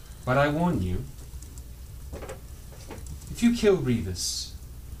 But I warn you, if you kill Revis,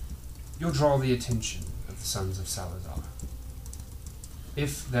 you'll draw the attention of the Sons of Salazar.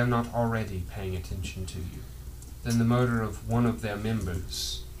 If they're not already paying attention to you, then the murder of one of their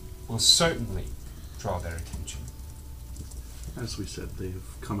members will certainly draw their attention." As we said, they've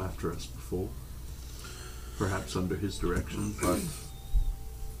come after us before. Perhaps under his direction, but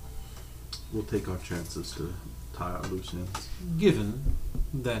we'll take our chances to tie our loose ends. Given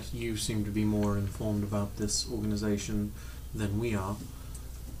that you seem to be more informed about this organization than we are,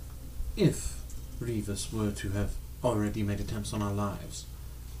 if Revis were to have already made attempts on our lives,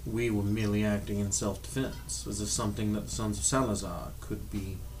 we were merely acting in self-defense. Is this something that the Sons of Salazar could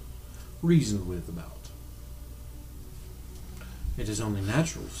be reasoned with about? It is only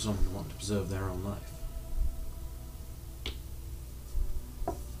natural for someone to want to preserve their own life.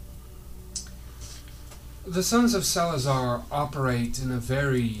 The Sons of Salazar operate in a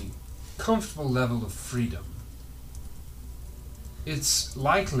very comfortable level of freedom. It's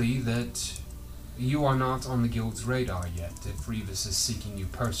likely that you are not on the Guild's radar yet if Revis is seeking you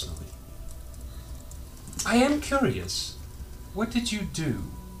personally. I am curious, what did you do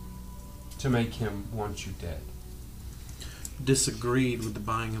to make him want you dead? Disagreed with the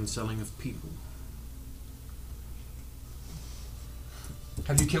buying and selling of people.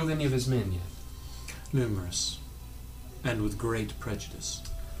 Have you killed any of his men yet? Numerous. And with great prejudice.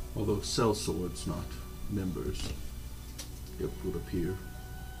 Although sellswords, not members, it would appear.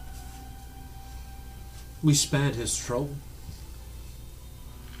 We spared his troll.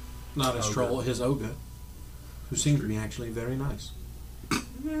 Not his Ogre. troll, his ogre. Who seemed to be actually very nice.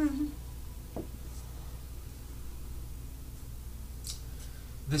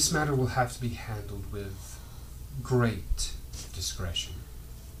 This matter will have to be handled with great discretion.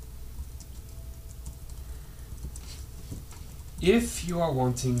 If you are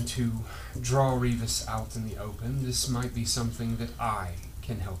wanting to draw Revis out in the open, this might be something that I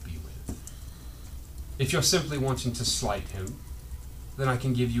can help you with. If you're simply wanting to slight him, then I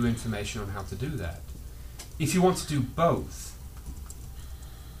can give you information on how to do that. If you want to do both,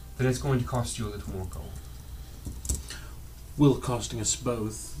 then it's going to cost you a little more gold. Will costing us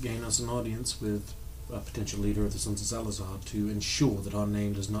both gain us an audience with a potential leader of the Sons of Salazar to ensure that our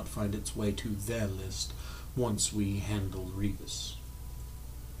name does not find its way to their list once we handle Revis?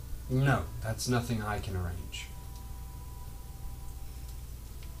 No, that's nothing I can arrange.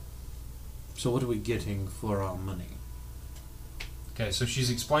 So what are we getting for our money? Okay, so she's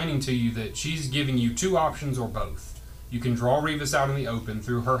explaining to you that she's giving you two options or both. You can draw Revis out in the open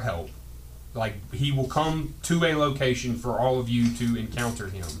through her help. Like, he will come to a location for all of you to encounter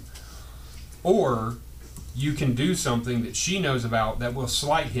him. Or you can do something that she knows about that will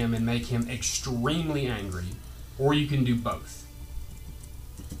slight him and make him extremely angry. Or you can do both.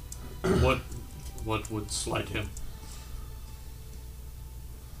 What would slight him?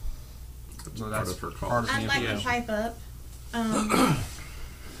 Well, part of her call. part of the I'd like to information. pipe up.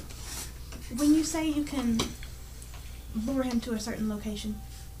 When you say you can lure him to a certain location,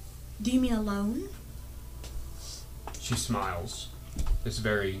 do you mean alone? She smiles. This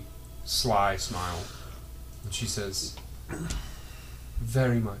very sly smile. And she says,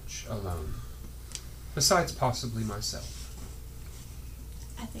 very much alone. Besides possibly myself.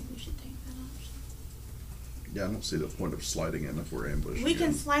 I think we should take that option. Yeah, I don't see the point of sliding in if we're ambushed. We can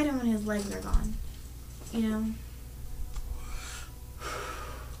again. slide him when his legs are gone. You know?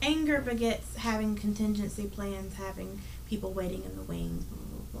 Anger begets having contingency plans, having people waiting in the wings,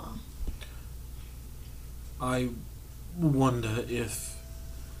 blah, blah, blah. I wonder if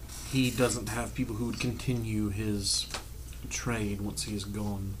he doesn't have people who would continue his trade once he is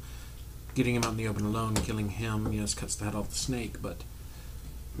gone. Getting him out in the open alone, killing him, yes, cuts the head off the snake, but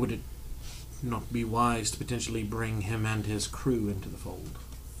would it not be wise to potentially bring him and his crew into the fold?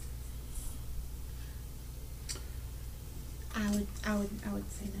 I would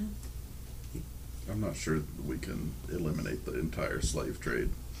say no. I'm not sure that we can eliminate the entire slave trade.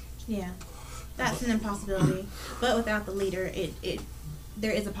 Yeah. That's an impossibility. But without the leader,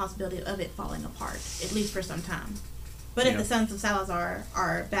 there is a possibility of it falling apart, at least for some time. But if Yeah. the Sons of Salazar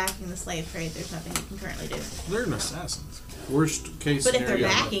are backing the slave trade, there's nothing you can currently do. They're an assassins. Worst case But if they're scenario.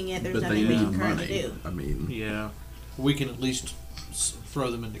 backing it, there's But they nothing we need can currently money. do. I mean, Yeah. We can at least throw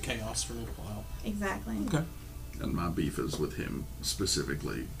them into chaos for a little while. Exactly. Okay. and my beef is with him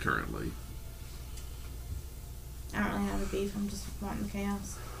specifically currently. I don't really have a beef. I'm just wanting the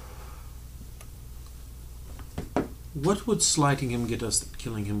chaos. What would slighting him get us that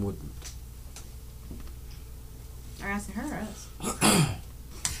killing him wouldn't? Are you asking her or us?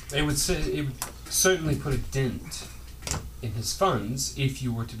 It would certainly put a dent in his funds if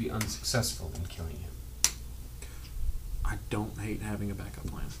you were to be unsuccessful in killing him. I don't hate having a backup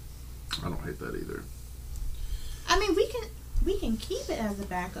plan. I don't hate that either. I mean, we can keep it as a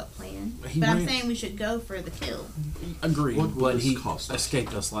backup plan, He but I'm ran- saying we should go for the kill. Agreed, What would but this he cost us?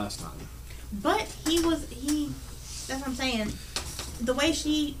 escaped us last time. But that's what I'm saying. The way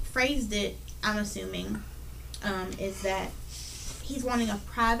she phrased it, I'm assuming, is that he's wanting a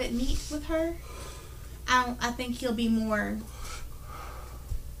private meet with her. I think he'll be more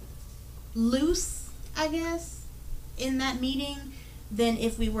loose, I guess, in that meeting than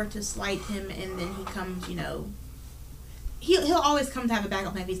if we were to slight him and then he comes, he'll always come to have a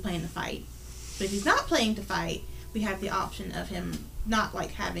backup plan if he's playing to fight. But if he's not playing to fight, we have the option of him not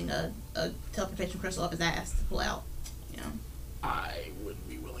like having a teleportation crystal up his ass to pull out. I would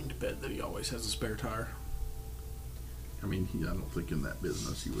be willing to bet that he always has a spare tire. I mean, I don't think in that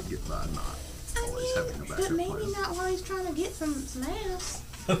business he would get by not. always having a but backup maybe plan. not while he's trying to get some ass.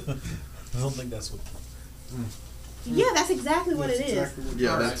 I don't think that's what. Yeah, that's exactly what it is. Exactly what-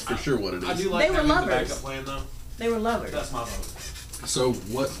 Yeah, Alright, that's for sure what it I is. do like They were having the lovers. backup plan, though. They were lovers. That's my vote. So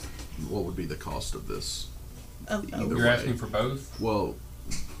what would be the cost of this? Of Either You're way. asking for both? Well,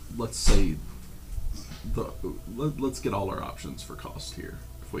 let's say let's get all our options for cost here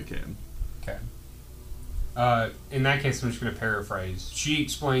if we can. Okay. In that case, I'm just going to paraphrase. She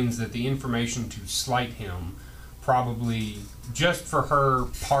explains that the information to slight him, probably just for her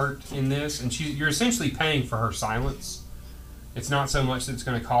part in this, and you're essentially paying for her silence. It's not so much that it's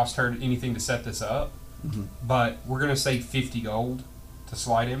going to cost her anything to set this up, but we're going to say 50 gold to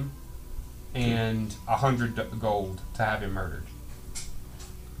slight him, and 100 gold to have him murdered.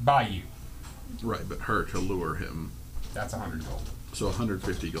 By you. Right, but her to lure him. That's 100 gold, So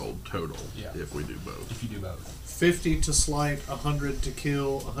 150 gold total Yeah. if we do both. if you do both. 50 to slight, 100 to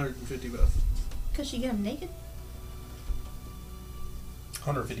kill, 150 both. Cause she get him naked.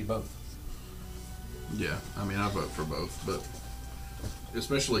 150 both. Yeah, I mean I vote for both, but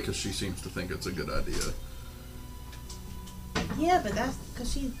especially because she seems to think it's a good idea. Yeah, but that's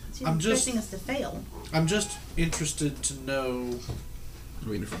because she's I'm just- expecting us to fail. I'm just interested to know I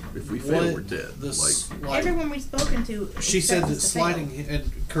mean, if we fail, what we're dead. the Like, Everyone we've spoken to. She said that expects us to fail. sliding,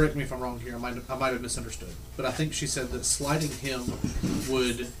 and correct me if I'm wrong here, I might have misunderstood, but I think she said that sliding him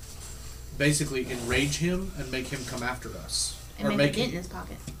would basically enrage him and make him come after us. and make a dent in his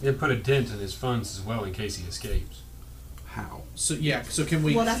pocket. It put a dent in his funds as well in case he escapes. how? So yeah, so can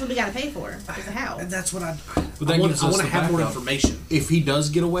we? Well, that's what we gotta pay for. Is the how. and that's what I that want. gives I us want to the have more backup. information If he does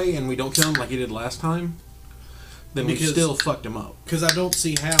get away and we don't kill him like he did last time, then we Because- still fucked him up. because I don't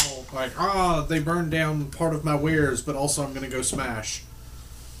see how they burned down part of my wares, but also I'm going to go smash.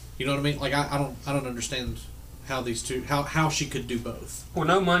 You know what I mean? Like I don't understand how these two how she could do both. Well,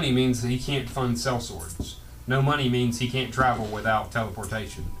 no money means that he can't fund sellswords. No money means he can't travel without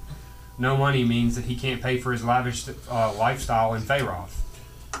teleportation. No money means that he can't pay for his lavish lifestyle in Feyroth.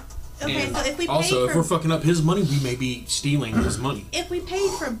 Okay, And so if we also, paid if for we're fucking up his money, we may be stealing his money. if we paid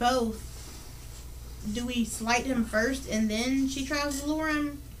for both, do we slight him first and then she tries to lure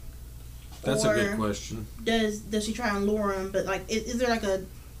him? That's Or a good question. Does she try and lure him? But like, is there like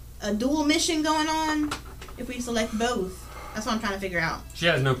a dual mission going on if we select both? That's what I'm trying to figure out. She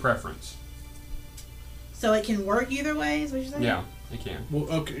has no preference. So it can work either way. Is what you're saying? Yeah, it can. Well,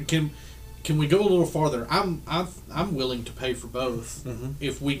 okay, can we go a little farther? I'm willing to pay for both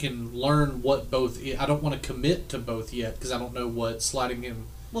if we can learn what both. I don't want to commit to both yet because I don't know what sliding him.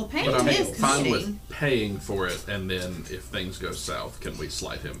 Well, paying But I'm is fine committing. with paying for it, and then if things go south, can we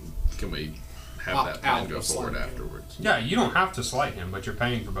slide him? Can we have that Opt plan out go of forward sliding him. afterwards? Yeah, you don't have to slight him, but you're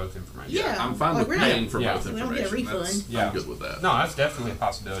paying for both information. Yeah. I'm fine Like, with we're not- paying for Yeah. both We don't get a information. refund. Yeah. I'm good with that. No, that's definitely a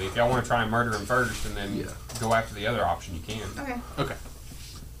possibility. If y'all want to try and murder him first and then Yeah. go after the other option, you can. Okay. Okay.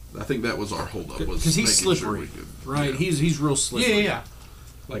 I think that was our holdup. Was Because he's making sure slippery, we could, right? yeah, He's real slippery.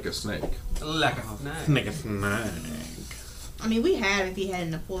 like a snake. Like a Nigga snake. I mean, we had if he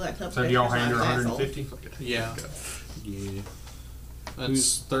hadn't pulled that So do y'all hand her asshole. 150? Yeah. Okay. Yeah.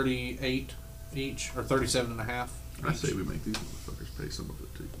 That's 38 each or 37 and a half. I say we make these motherfuckers pay some of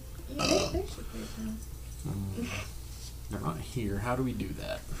it too. Yeah, they should pay for it. They're not here. How do we do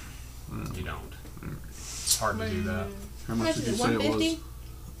that? You don't. It's hard to do that. How How much much did is you it? say it was? 150?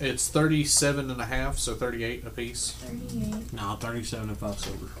 It's 37 and a half, so 38 apiece. 38. No, 37 and 5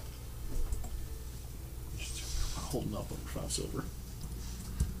 silver. Holding up over 5 silver.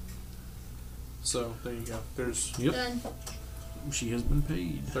 So there you go. There's Yep. Done. She has been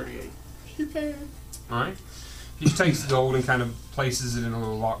paid. 38. She paid. Alright. She takes the gold and kind of places it in a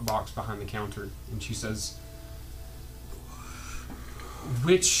little lockbox behind the counter. And she says,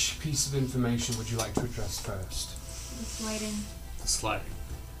 which piece of information would you like to address first? Just lighting. Sliding.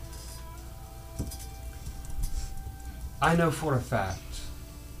 I know for a fact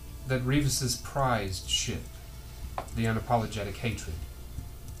that Revis's prized ship, the Unapologetic Hatred,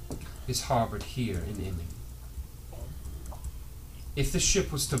 is harbored here in Inning. If the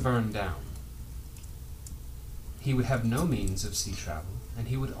ship was to burn down, he would have no means of sea travel, and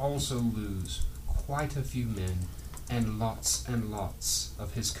he would also lose quite a few men and lots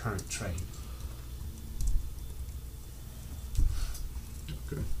of his current trade.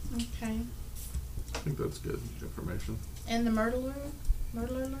 Okay. Okay. I think that's good information. And the murderer?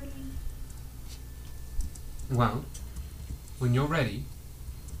 Murderer learning? Well, when you're ready,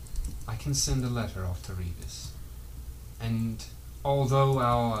 I can send a letter off to Revis. And although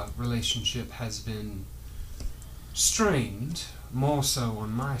our relationship has been strained, more so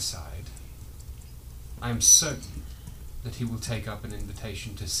on my side, I am certain that he will take up an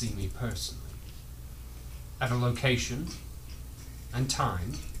invitation to see me personally. at a location and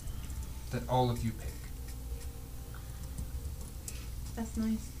time that all of you pick. That's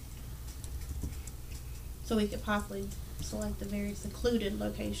nice. So we could possibly select a very secluded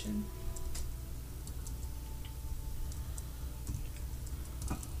location.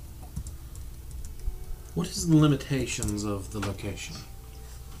 What is the limitations of the location?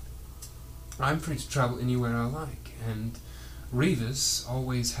 I'm free to travel anywhere I like, and Revis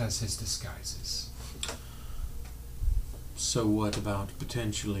always has his disguises. So what about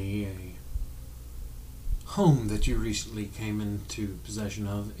potentially a home that you recently came into possession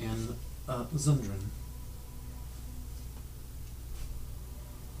of in Zundran?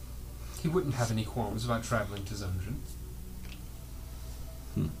 He wouldn't have any qualms about traveling to Zundran.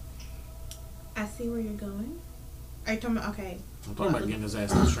 I see where you're going. Are you talking about, okay. I'm talking about getting his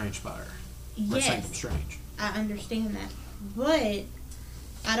ass to the Strange Spire. Or Yes, Sanctum Strange. I understand that. But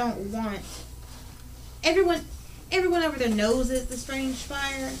I don't want everyone over there knows it's the Strange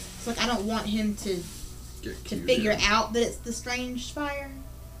Spire. It's like I don't want him to figure out that it's the Strange Spire.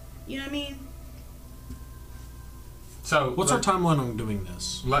 You know what I mean? So What's our timeline on doing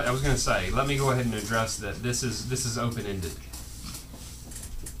this? I was going to say, let me go ahead and address that. This is open-ended.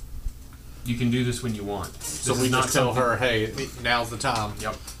 You can do this when you want. So This we is not just tell something- her, hey, now's the time.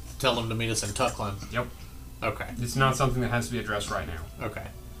 Yep. Tell them to meet us in Tucklin. Yep. Okay. It's not something that has to be addressed right now. Okay.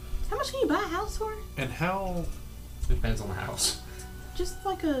 How much can you buy a house for? And how? It depends on the house Just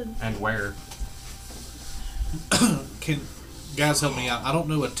like a. and where. Can guys help me out? I don't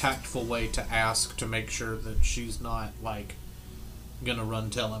know a tactful way to ask to make sure that she's not like gonna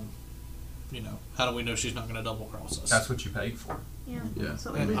run tell him. You know, how do we know she's not gonna double cross us? That's what you paid for. Yeah. Yeah.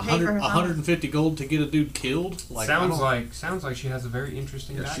 So we And would pay for her house. 150 gold to get a dude killed. Like I Sounds like she has a very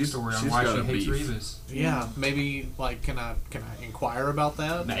interesting Yeah, she's- backstory on she's why got she a hates beef. Revis. Yeah, maybe like can I inquire about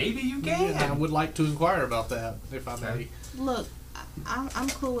that? Maybe you can. Yeah, I would like to inquire about that if I may. Okay. Look, I'm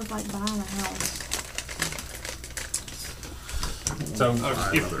cool with like buying a house. So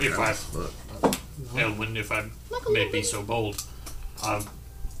If I, But Elwyn, if I Like a may little be bit. so bold,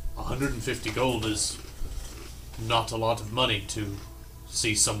 150 gold is not a lot of money to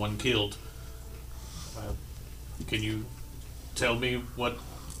see someone killed. Can you tell me what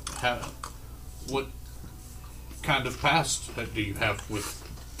kind of past that do you have with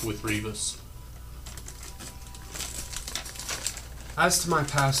Revis? as to my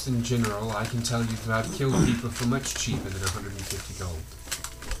past in general, I can tell you that I've killed people for much cheaper than 150 gold.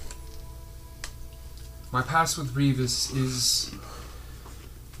 My past with Revis is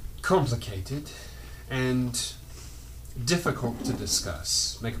complicated and difficult to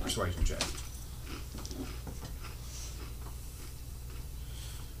discuss. Make a persuasion check.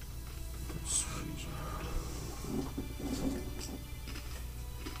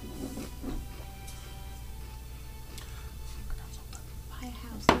 Buy a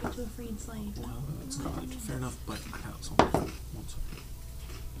house, give it to a freed slave. That's fair enough, but my house on one second.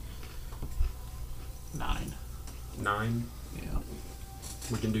 9. 9. Yeah.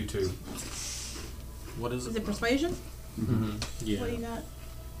 We can do 2. What is Is it? it persuasion? Mm-hmm. Yeah. What do you got?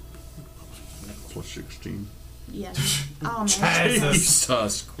 plus 16. Yeah. Oh man. Jesus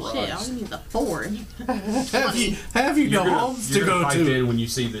Shit, all you need is a 4. Have you no homes to You're gonna go pipe to? in when you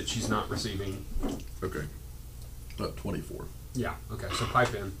see that she's not receiving. Okay. 24. Yeah. Okay. So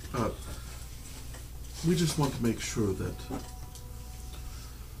pipe in. We just want to make sure that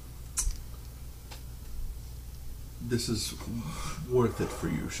this is worth it for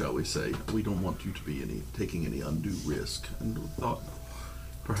you, shall we say. We don't want you to be taking any undue risk, and thought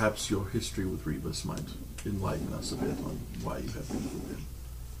perhaps your history with Rebus might enlighten us a bit on why you have beef with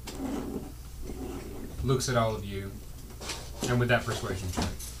him. Looks at all of you, and with that persuasion check,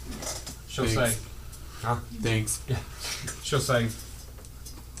 she'll Thanks. say, "Huh?" Thanks. Yeah. She'll say,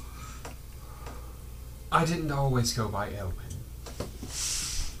 I didn't always go by Elwyn.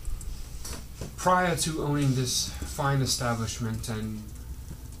 Prior to owning this fine establishment and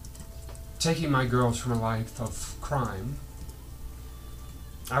taking my girls from a life of crime,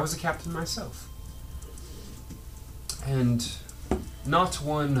 I was a captain myself. And not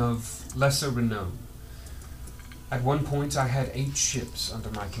one of lesser renown. At one point I had 8 ships under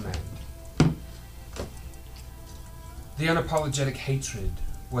my command. The unapologetic hatred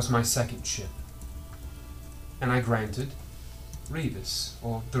was my second ship, and I granted Revis,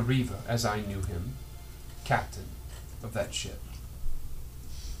 or the Reaver as I knew him, captain of that ship.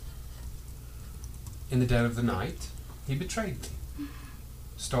 In the dead of the night, he betrayed me,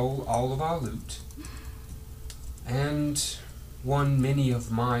 stole all of our loot, and won many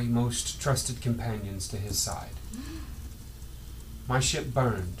of my most trusted companions to his side. My ship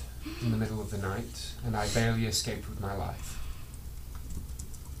burned in the middle of the night, and I barely escaped with my life.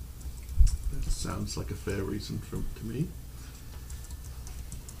 That sounds like a fair reason to me.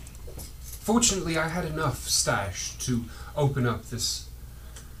 Fortunately, I had enough stash to open up this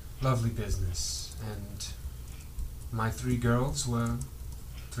lovely business, and my 3 girls were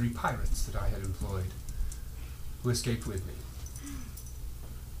 3 pirates that I had employed, who escaped with me.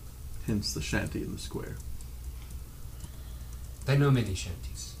 Hence the shanty in the square. They know many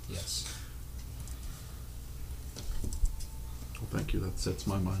shanties, yes. Well, thank you. That sets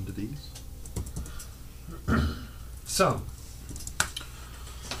my mind at ease. So,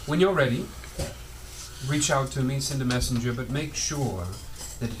 when you're ready, reach out to me, send a messenger, but make sure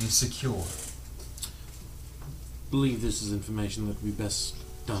that it is secure. Believe this is information that would be best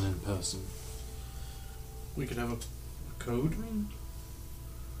done in person. We could have a code.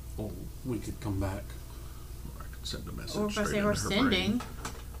 Or we could come back. I could send a message. Or if I straight say we're into her sending. brain.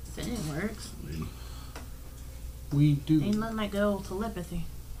 Sending works. I mean, We do. Ain't nothing like good old telepathy.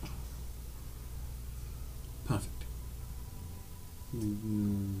 Perfect.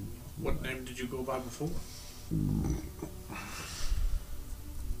 What name did you go by before?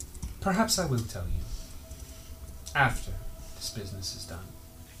 Perhaps I will tell you after this business is done.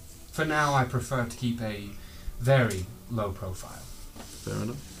 For now, I prefer to keep a very low profile. fair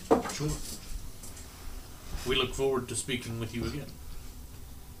enough. Sure. We look forward to speaking with you again.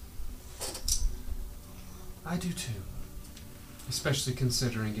 I do too, especially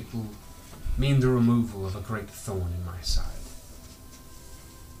considering it will mean the removal of a great thorn in my side.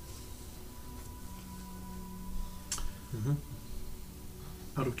 Mm-hmm.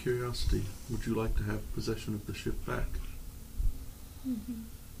 Out of curiosity, would you like to have possession of the ship back?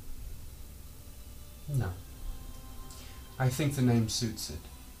 No. I think the name suits it.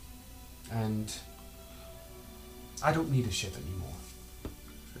 And I don't need a ship anymore.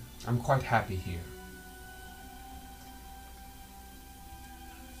 I'm quite happy here.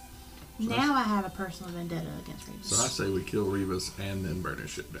 Now I have a personal vendetta against Reeves. So I say we kill Rivas and then burn his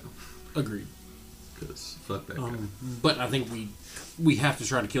ship down. Agreed. Because fuck that guy. But I think we have to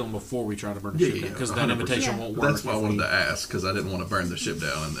try to kill him before we try to burn the ship down, because that 100%. invitation Yeah. won't work. That's why I if wanted we- to ask, because I didn't want to burn the ship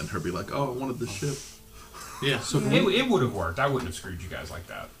down and then her be like, oh, I wanted the ship. Yeah. So It would have worked. I wouldn't have screwed you guys like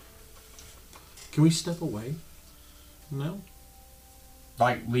that. can we step away? No?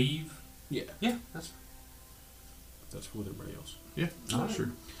 Like, leave? Yeah. Yeah, that's That's with everybody else. Yeah, Alright. sure.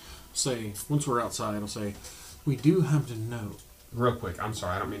 Say, once we're outside, I'll say, we do have to know. Real quick, I'm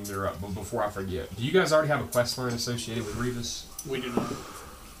sorry, I don't mean to interrupt, but before I forget, do you guys already have a quest line associated with Revis? We do not.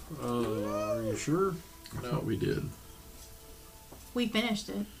 Are you sure? I thought we did. We finished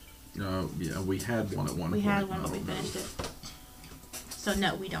it. Yeah, we had one at one point. We had one, but we finished it. So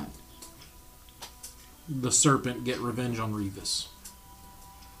no, we don't. The serpent get revenge on Revis.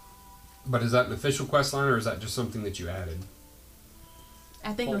 But is that an official quest line, or is that just something that you added?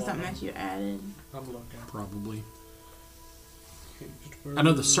 I think it was Hold on. something that you added. I'm looking. Probably. I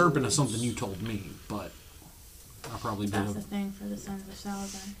know the serpent is something you told me, but I probably did. That's the thing for the Sons of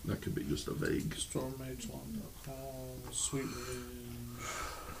Salazar. That could be just a vague. Storm Mage Long.com, Sweet Revenge.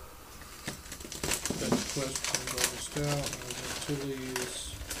 That quest from Golden Scout, Tilly's.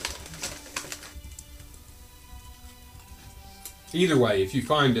 Either way, if you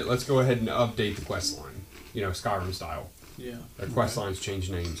find it, let's go ahead and update the quest line. You know, Skyrim style. Yeah. Their quest lines change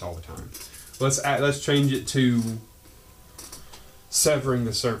names all the time. Let's change it to Severing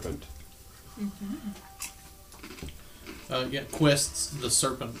the Serpent. Yeah, quests, the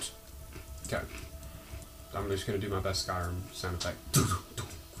serpent. Okay. I'm just going to do my best Skyrim sound effect.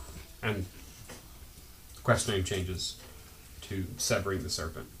 And the quest name changes to Severing the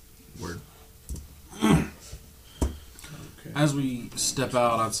Serpent. Word. Okay. As we step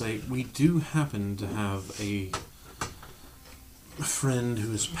out, I'd say we do happen to have a friend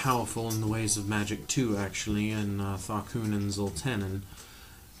who is powerful in the ways of magic too, actually, in Tharkun and Zoltanen.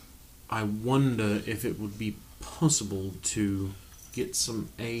 I wonder if it would be possible to get some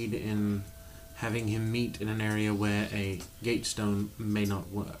aid in having him meet in an area where a gatestone may not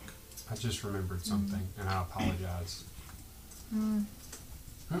work. I just remembered something, and I apologize.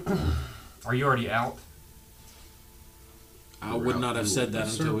 Are you already out? I would not have said that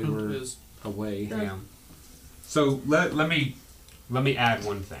The until we serpent were is away. Yeah. So let me add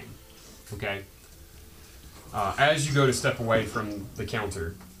one thing, okay? As you go to step away from the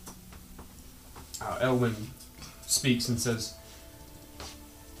counter, Elwyn speaks and says,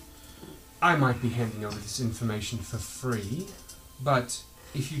 I might be handing over this information for free, but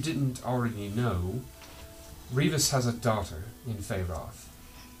if you didn't already know, Revis has a daughter in Feyroth.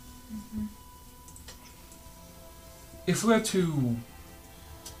 If we're to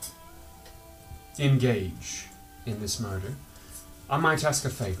engage in this murder, I might ask a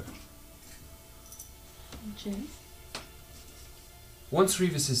favor. Which is? Once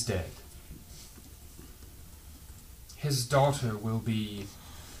Revis is dead, his daughter will be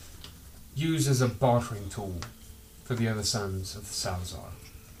used as a bartering tool for the other sons of the Salazar.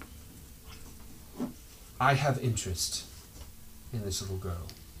 I have interest in this little girl.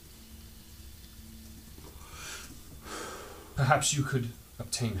 Perhaps you could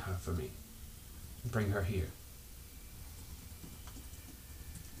obtain her for me and bring her here.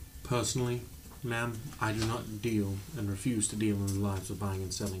 Personally, ma'am, I do not deal and refuse to deal in the lives of buying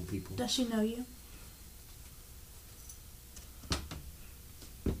and selling people. Does she know you?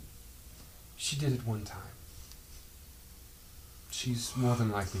 She did it one time. She's more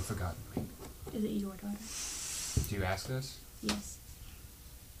than likely forgotten me. Is it your daughter? Do you ask us? Yes.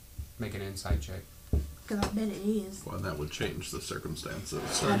 Make an insight check. Because I bet it is. Well, that would change the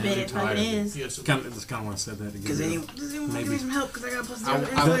circumstances. I bet it fucking is. Yes. That's kind of why I said that again. Does anyone Maybe. give me some help? Because I got plus I, 0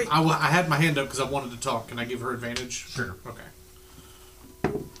 insight. I had my hand up because I wanted to talk. Can I give her advantage? Sure. Okay.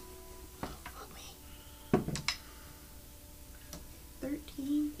 Fuck me.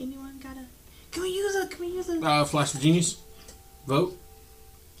 13. Anyone got a... Can we use a... Flash of Genius. Vote.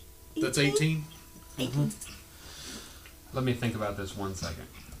 That's 18. 18. Let me think about this 1 second.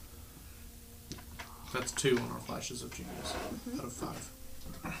 That's 2 on our flashes of genius out of 5.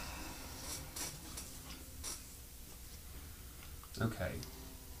 Okay.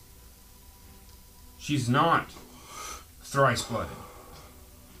 She's not thrice blooded.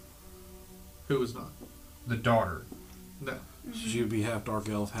 Who is not? The daughter. No. She would be half dark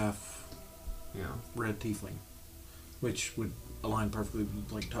elf, half You know. red tiefling, which would align perfectly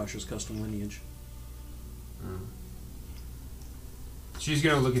with like Tasha's custom lineage. She's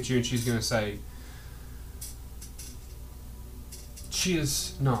gonna look at you and she's gonna say, "She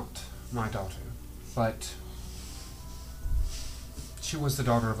is not my daughter, but she was the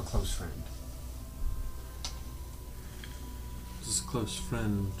daughter of a close friend." This is a close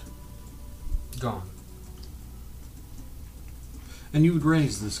friend. Gone. And you would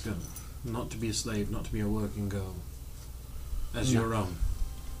raise this girl, not to be a slave, not to be a working girl, as No. your own.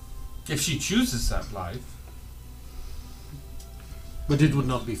 If she chooses that life, But it would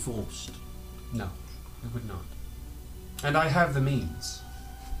not be forced. no, it would not. And I have the means.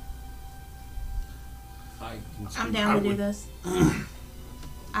 I'm down to do this. I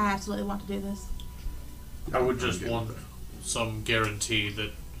absolutely want to do this. I would just want some guarantee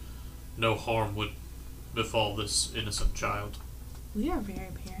that no harm would befall this innocent child. We are very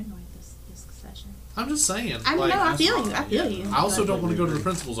paranoid this session. I'm just saying. I know, I feel you. I feel you. I also But- don't want to go to the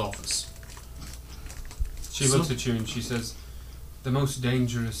principal's office. She looks at you and she says, "The most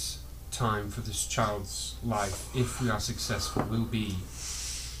dangerous time for this child's life, if we are successful, will be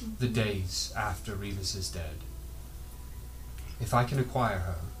the days after Revis is dead. If I can acquire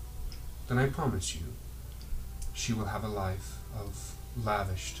her, then I promise you, she will have a life of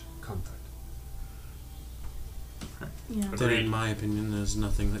lavished comfort." Yeah. Then, Agreed. in my opinion, there's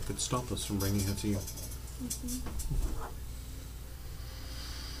nothing that could stop us from bringing her to you.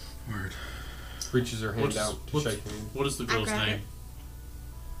 Word. Reaches her hand What's- out to what's- shake hands. What is the girl's grab name?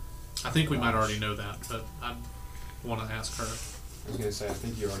 I think we might already know that, but I want to ask her. I was going to say, I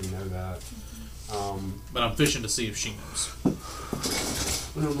think you already know that. But I'm fishing to see if she knows.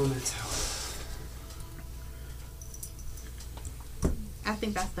 Un momento. I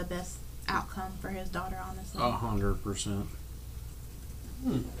think that's the best outcome for his daughter, honestly. 100%.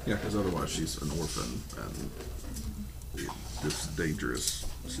 Yeah, because otherwise she's an orphan and this dangerous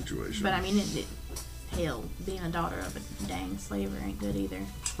situation. But I mean, hell, being a daughter of a dang slaver ain't good either.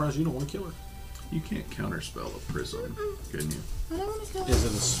 Surprised you don't want to kill her. You can't counterspell a prism, can you? I don't want to kill her. Is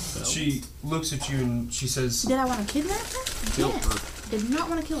it a spell? She looks at you and she says, Did I want to kidnap her? Kill Yes. her. Did not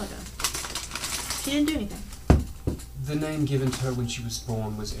want to kill her though. She didn't do anything. the name given to her when she was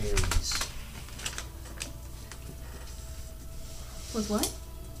born was Ares. Was what?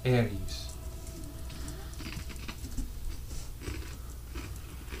 Ares.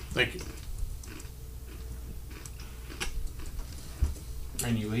 Thank you.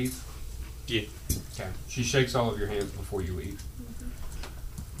 And you leave? Yeah. Okay. She shakes all of your hands before you leave.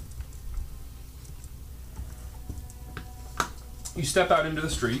 You step out into the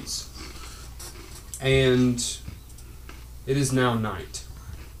streets, and it is now night.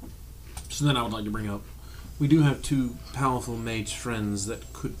 So then I would like to bring up, we do have two powerful mage friends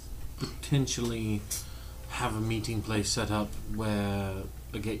that could potentially have a meeting place set up where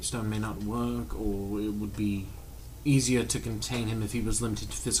a gatestone may not work, or it would be easier to contain him if he was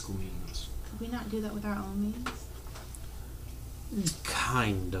limited to physical means. Could we not do that with our own means?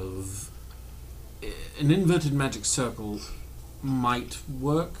 Kind of. an inverted magic circle might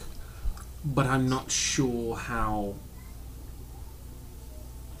work, but I'm not sure how.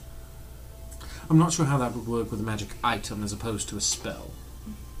 I'm not sure how that would work with a magic item as opposed to a spell.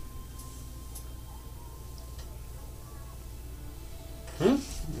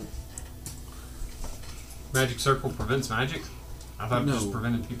 Magic circle prevents magic? I thought it No. just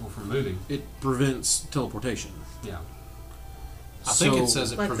prevented people from moving. It prevents teleportation. Yeah. I think So- it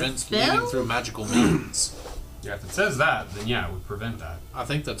says it Like the prevents spell? moving through magical means. Yeah, if it says that, then yeah, it would prevent that. I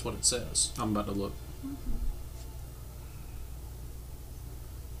think that's what it says. I'm about to look.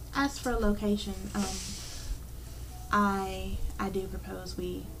 As for location, I do propose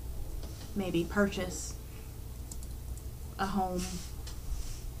we maybe purchase a home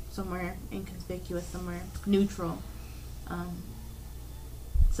somewhere inconspicuous, somewhere neutral,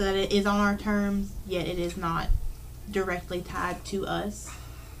 so that it is on our terms, yet it is not directly tied to us.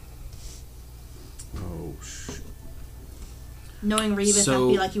 Oh, shit. Knowing Revis, So-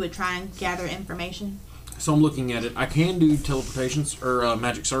 I feel like you would try and gather information. So I'm looking at it. I can do teleportations or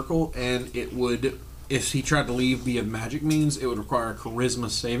magic circle, and it would, if he tried to leave via magic means, it would require a charisma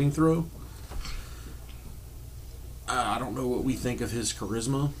saving throw. I don't know what we think of his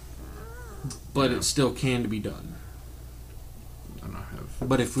charisma, but Yeah. it still can be done. And I have.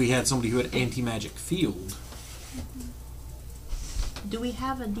 But if we had somebody who had anti-magic field, Do we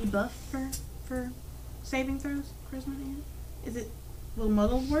have a debuff for saving throws? Charisma? Dan? Is it will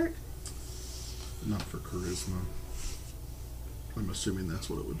muddled work? Not for charisma. I'm assuming that's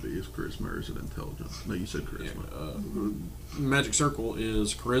what it would be. Is charisma or is it intelligence? No, you said charisma. magic circle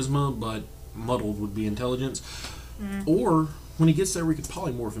is charisma, but muddled would be intelligence. Or when he gets there, we could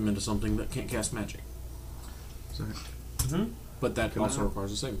polymorph him into something that can't cast magic. Zach, But that Can also I-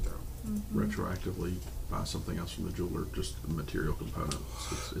 requires a saving throw. retroactively buy something else from the jeweler, just a material component.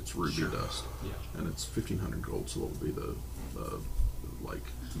 It's ruby dust. Yeah. And it's 1,500 gold, so what would be the like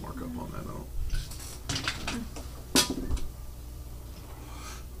markup on that? I don't.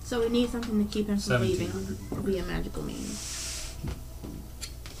 So we need something to keep him from leaving 1700. via magical means.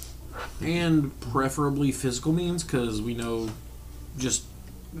 And preferably physical means, because we know just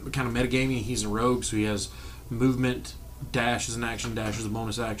kind of metagaming, he's a rogue, so he has movement, dash is an action, dash is a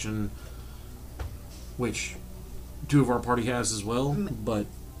bonus action, which two of our party has as well. But,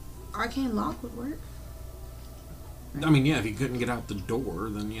 Arcane lock would work. I mean, yeah, if he couldn't get out the door,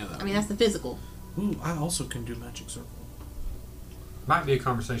 then yeah. I mean, that's the physical. Ooh, I also can do magic circle. Might be a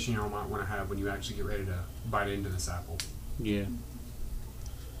conversation y'all might want to have when you actually get ready to bite into this apple. Yeah,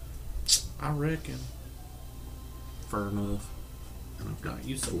 I reckon. fair enough. And I've got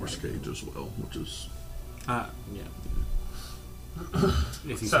You said force right. gauge as well, which is Yeah.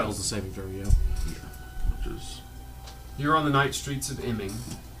 If he So- fails the saving throw, yeah. which is You're on the night streets of Emming.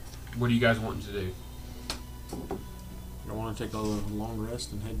 What are you guys wanting to do? I want to take a long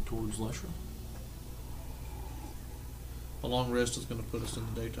rest and head towards Leshra. A long rest is going to put us in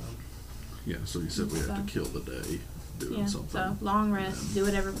the daytime. yeah. So you said we had So- to kill the day doing Yeah. something. So long rest, do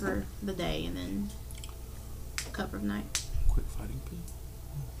whatever for the day, and then cover of night. Quick fighting pit.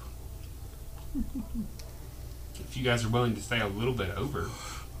 If you guys are willing to stay a little bit over,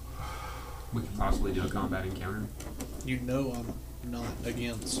 we could possibly do a combat encounter. You know I'm not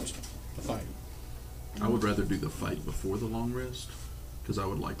against the fight. I would rather do the fight before the long rest because I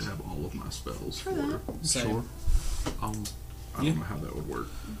would like to have all of my spells for. Same. Sure. I don't know how that would work.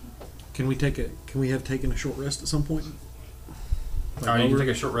 Can we have taken a short rest at some point? Oh, you can take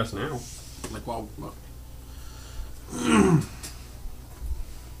a short rest now. Like while.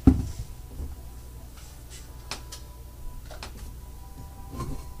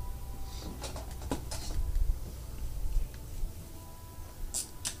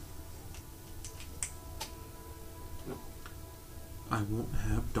 I won't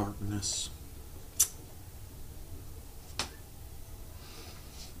have darkness.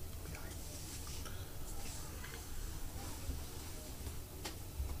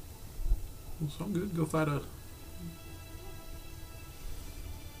 So I'm good. Go fight a.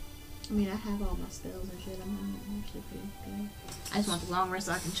 I mean, I have all my spells and shit. I'm actually pretty good. I just want the long rest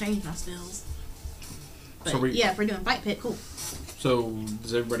so I can change my spells. But So we- yeah, if we're doing fight pit, cool. So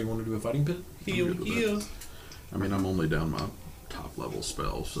does everybody want to do a fighting pit? Heal, good with that. heal. I mean, I'm only down my top level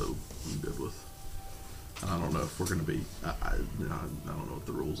spell, so I'm good with. And I don't know if we're going to be. I don't know what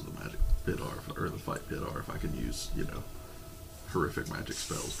the rules of the magic pit are, or the fight pit are. If I can use, horrific magic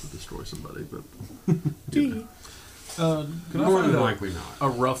spells to destroy somebody, but. Could I More find than a, likely not. a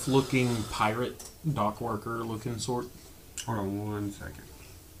rough-looking pirate, dock worker-looking sort? Hold on 1 second.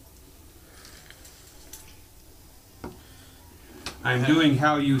 I'm doing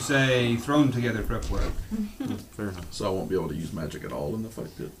how you say thrown together prep work. Fair enough. So I won't be able to use magic at all in the fight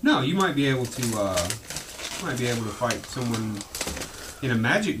pit. No, you might be able to fight someone in a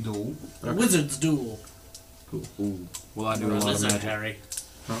magic duel. A wizard's duel. Cool. Ooh. Well, I do Or a lot of lizard, magic. Harry.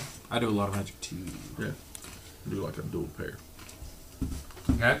 I do a lot of magic too. Yeah. Do like a dual pair.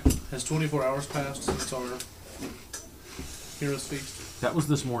 Okay. Has 24 hours passed since our hero's feast? That was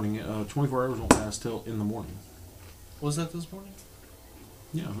this morning. 24 hours won't pass till in the morning. Was that this morning?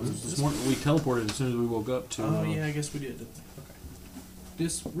 Yeah, it was this morning. We teleported as soon as we woke up to. Oh yeah, I guess we did, didn't we? Okay.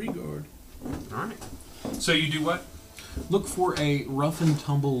 Disregard. All right. So you do what? Look for a rough and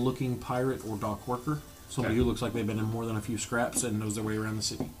tumble looking pirate or dock worker. Somebody Okay. who looks like they've been in more than a few scraps and knows their way around the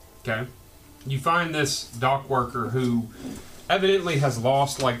city. Okay. You find this dock worker who evidently has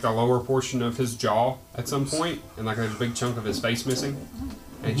lost like the lower portion of his jaw at some point, and like there's a big chunk of his face missing.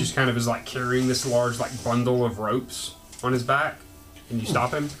 And he just kind of is like carrying this large like bundle of ropes on his back. And you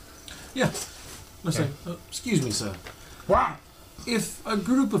stop him. Yeah. Let's Okay. say, excuse me, sir. Wow. If a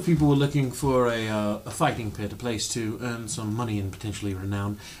group of people were looking for a fighting pit, a place to earn some money and potentially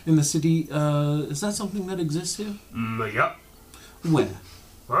renown in the city, is that something that exists here? Yup. Where?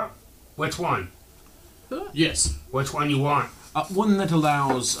 What? Which one? Yes. Which one you want? One that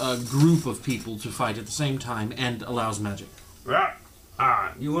allows a group of people to fight at the same time and allows magic. Right.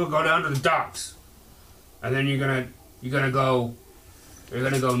 You want to go down to the docks, and then you're gonna go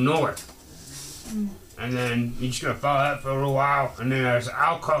north, and then you're just gonna follow that for a little while, and then there's an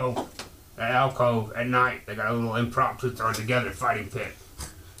alcove. That alcove at night, they got a little impromptu thrown together fighting pit.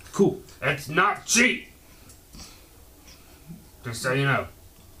 Cool. It's not cheap. Just so you know.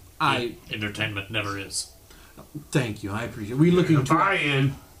 Entertainment never is. Thank you. I appreciate it. We're looking It's a to...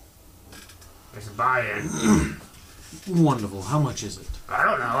 buy-in. It's a buy-in. Wonderful. How much is it? I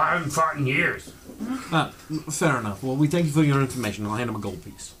don't know. I haven't fought in years. Fair enough. Well, we thank you for your information. I'll hand him a gold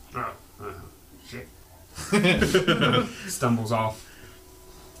piece. Shit. Stumbles off.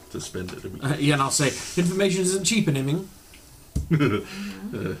 To spend it. Yeah, and I'll say, information isn't cheap in Hemming.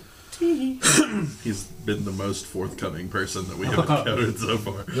 He's been the most forthcoming person that we have encountered so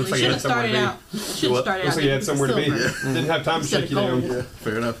far. Looks We like he should had have somewhere started to out. Should have started Looks out. like he had somewhere to be. silver. Didn't have time to Instead shake you of down. gold.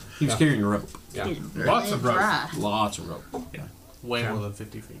 Fair enough. He was carrying a rope. Yeah. Getting Lots of rope. dry. Lots of rope. Way Yeah. more than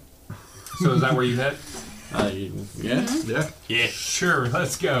 50 feet. So is that where you head? Yeah. Yeah. Yeah. Sure,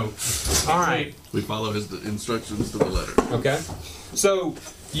 let's go. All right. We follow his instructions to the letter. Okay. So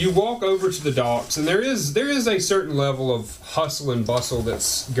you walk over to the docks, and there is a certain level of hustle and bustle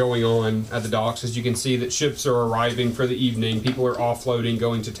that's going on at the docks. As you can see, that ships are arriving for the evening. People are offloading,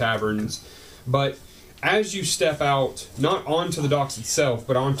 going to taverns. But as you step out, not onto the docks itself,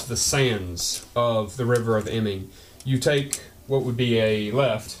 but onto the sands of the river of Emming, you take what would be a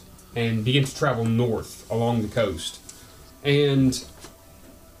left and begin to travel north along the coast. And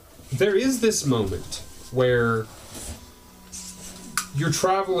there is this moment where you're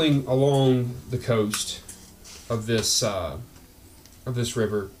traveling along the coast of this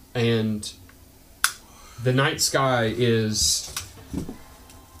river, and the night sky is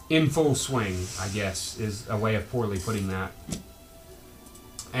in full swing, I guess, is a way of poorly putting that.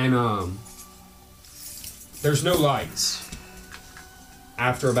 And there's no lights.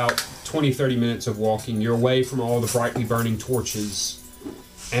 After about 20-30 minutes of walking, you're away from all the brightly burning torches,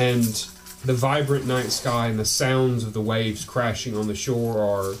 and the vibrant night sky and the sounds of the waves crashing on the shore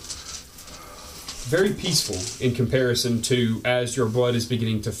are very peaceful in comparison to as your blood is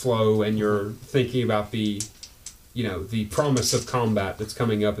beginning to flow and you're thinking about the promise of combat that's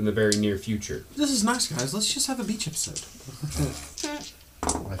coming up in the very near future. This is nice, guys. Let's just have a beach episode.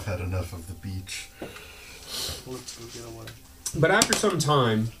 I've had enough of the beach. Let's go get away. But after some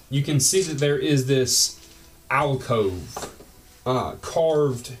time, you can see that there is this alcove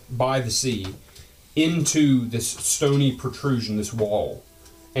carved by the sea into this stony protrusion, this wall.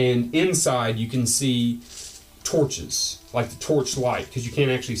 And inside you can see torches, like the torch light, because you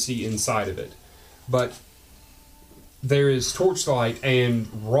can't actually see inside of it. But there is torchlight and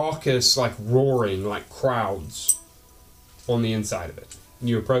raucous, like roaring, like crowds on the inside of it. And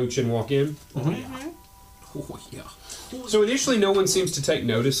you approach and walk in. Oh, yeah. So initially, no one seems to take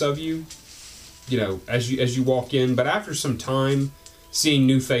notice of you, as you walk in. But after some time, seeing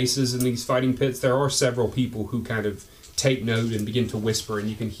new faces in these fighting pits, there are several people who kind of take note and begin to whisper, and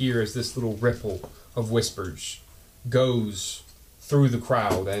you can hear as this little ripple of whispers goes through the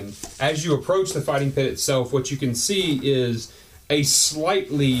crowd. And as you approach the fighting pit itself, what you can see is a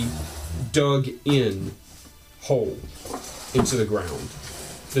slightly dug-in hole into the ground.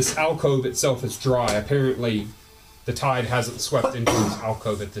 This alcove itself is dry. Apparently, the tide hasn't swept into this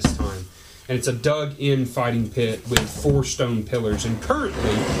alcove at this time. And it's a dug-in fighting pit with 4 stone pillars. And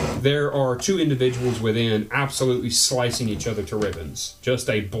currently, there are 2 individuals within absolutely slicing each other to ribbons. Just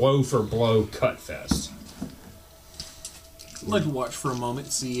a blow-for-blow cut fest. I'd like to watch for a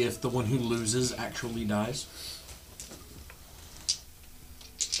moment, see if the one who loses actually dies.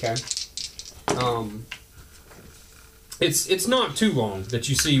 Okay. It's not too long that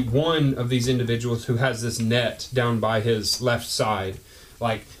you see one of these individuals who has this net down by his left side,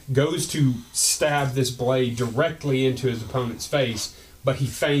 like, goes to stab this blade directly into his opponent's face, but he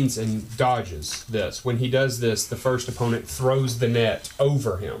feigns and dodges this. When he does this, the first opponent throws the net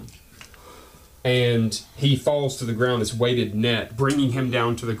over him, and he falls to the ground, this weighted net, bringing him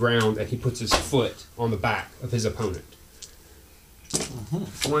down to the ground, and he puts his foot on the back of his opponent.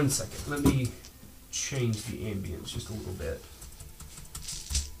 One second. Let me change the ambience just a little bit.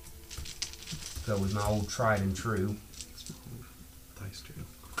 Go with my old tried and true. Dice jail.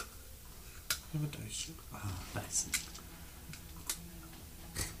 Have a dice jail. Nice.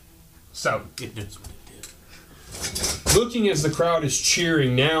 So, It knows what it did. looking as the crowd is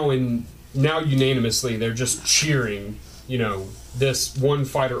cheering now unanimously, they're just cheering, this one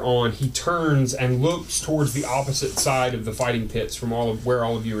fighter on. He turns and looks towards the opposite side of the fighting pits from where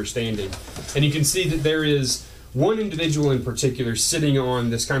all of you are standing. And you can see that there is one individual in particular sitting on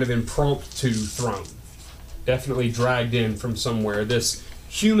this kind of impromptu throne. Definitely dragged in from somewhere. This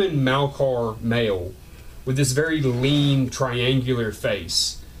human Malkar male with this very lean, triangular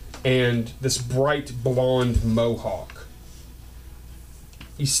face and this bright blonde mohawk.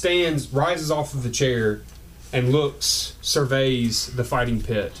 He rises off of the chair, and surveys the fighting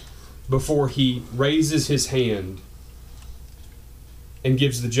pit before he raises his hand and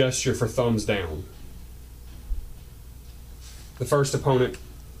gives the gesture for thumbs down. The first opponent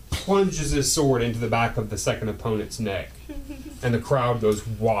plunges his sword into the back of the second opponent's neck, and the crowd goes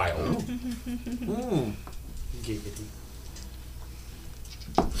wild. Giggity.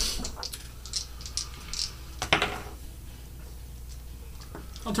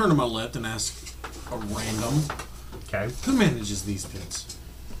 I'll turn to my left and ask a random. Okay. Who manages these pits?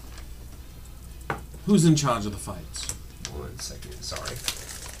 Who's in charge of the fights? 1 second, sorry.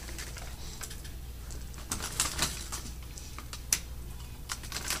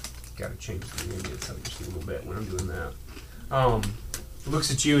 Gotta change the ambience up just a little bit when I'm doing that.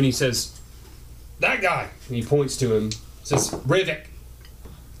 Looks at you and he says, "That guy!" And he points to him. Says, "Rivik."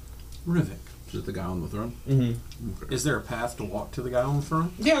 Rivik. Is it the guy on the throne? Mm-hmm. Okay. Is there a path to walk to the guy on the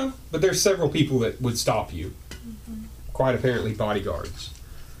throne? Yeah, but there's several people that would stop you. Quite apparently bodyguards.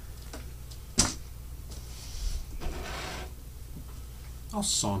 I'll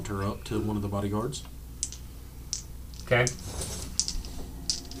saunter up to one of the bodyguards. Okay.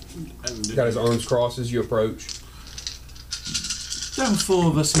 And Got his arms crossed as you approach. there are 4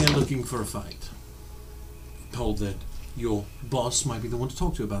 of us here looking for a fight. Told that your boss might be the one to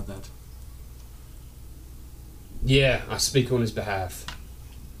talk to about that. Yeah, I speak on his behalf.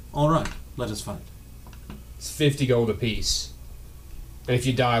 All right, let us fight. It's 50 gold apiece. And if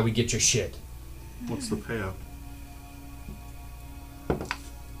you die, we get your shit. What's the payout?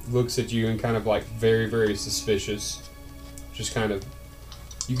 Looks at you and kind of like very, very suspicious. Just kind of,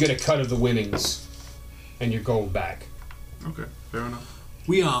 you get a cut of the winnings and your gold back. Okay, fair enough.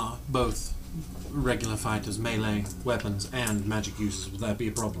 We are both regular fighters, melee, weapons, and magic users. Would that be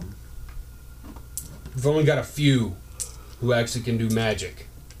a problem? We've only got a few who actually can do magic.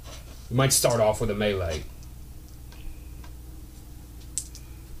 We might start off with a melee.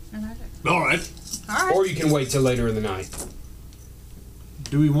 All right. Alright. Or you can wait till later in the night.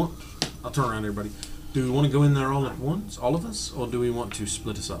 Do we want... I'll turn around, everybody. Do we want to go in there all at once, all of us? Or do we want to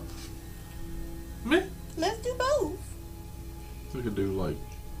split us up? Meh. Let's do both. We could do like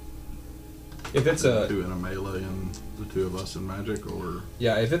If it's a... two in a melee and the 2 of us in magic, or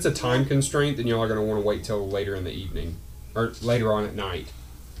Yeah, if it's a time constraint, then y'all are going to want to wait till later in the evening. Or later on at night.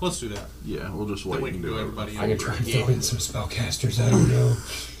 Let's do that. yeah, we'll just wait Then we and can do do everybody. everybody I can try and throw in some spellcasters, I don't know.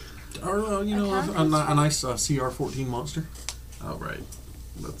 Or, a nice CR-14 monster? Oh right,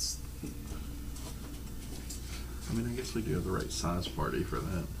 that's. I mean, I guess we do have the right size party for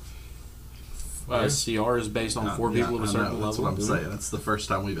that. CR is based on 4 people at a certain level. That's what I'm saying. That's the first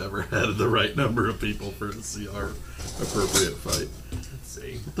time we've ever had the right number of people for a CR appropriate fight. Let's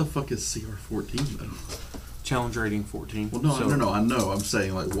see. What the fuck is CR-14 though? Challenge rating 14. Well, no, I know. I'm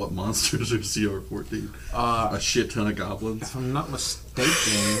saying like what monsters are CR-14? A shit ton of goblins. If I'm not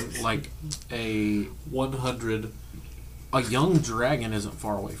mistaken, like a 100. young dragon isn't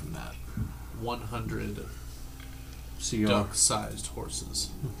far away from that. 100 CR. duck-sized horses.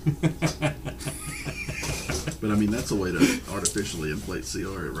 But I mean, that's a way to artificially inflate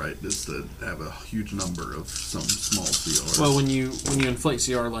CR, right? Is to have a huge number of some small CR. Well, when you inflate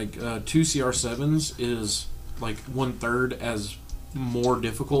CR, like 2 CR7s is like 1/3 as more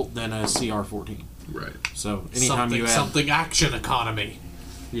difficult than a CR14. right. So anytime you add, something action economy.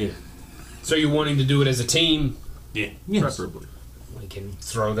 yeah, So you're wanting to do it as a team? Yeah. yes. Preferably. We can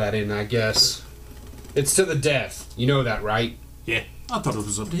throw that in, I guess. It's to the death. You know that, right? Yeah. I thought it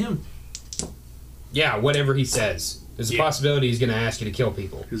was up to him. Yeah, whatever he says. There's a Yeah. possibility he's going to ask you to kill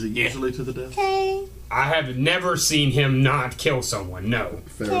people. Is it Yeah. usually to the death? Okay. I have never seen him not kill someone, no.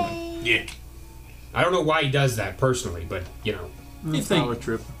 Fair enough. Yeah. I don't know why he does that personally, but, you know, If they, Power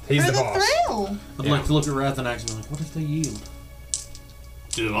trip. he's For the the boss. thrill. I'd like to look at Wrath and Axe and be like, what if they yield?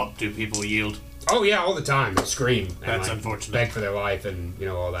 Do people yield? Oh, yeah, all the time. They scream. And, That's like, unfortunate. Beg for their life and, you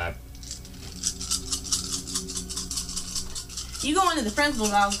know, all that. You go into the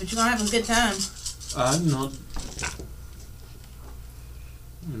principal's office, but you're gonna have a good time. I'm not.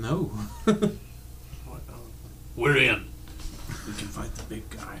 No. We're in. We can fight the big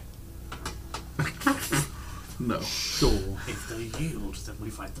guy. No. Sure. If they yield, then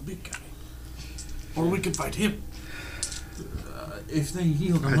we fight the big guy. Or we can fight him. If they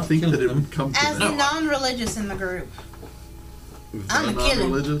yield, I'm I not think killing that it them. would come to As that. the non-religious in the group, I'm The a killer.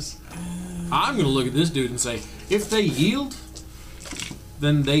 non-religious? I'm going to look at this dude and say, if they yield,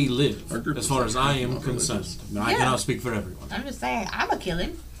 then they live. Our group As is far like as I half am non-religious. concerned. Now, I Yeah. cannot speak for everyone. I'm just saying, I'm gonna kill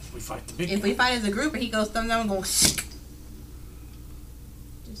him. We fight the big If guy. we fight as a group and he goes thumb down, I'm going. Just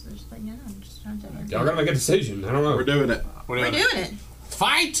letting you know. I'm just trying to tell you. Y'all gotta make a decision. I don't know. We're doing it. We're doing it.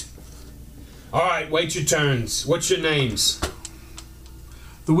 Fight! All right, wait your turns. What's your names?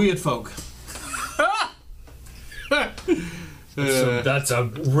 The weird folk. That's a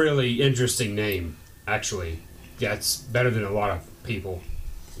really interesting name, actually. Yeah, it's better than a lot of people,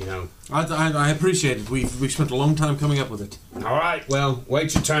 you know. I appreciate it. We've spent a long time coming up with it. All right, well,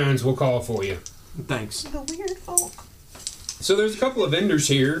 wait your turns. We'll call for you. Thanks. The weird folk. So there's a couple of vendors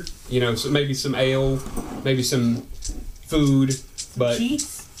here, you know, so maybe some ale, maybe some food, but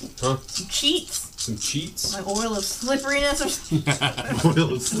Cheats. Huh? Some cheats. some cheats. Like oil of slipperiness or something.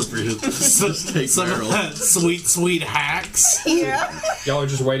 Oil is slippery. Just take barrel. sweet hacks. Yeah. Y'all are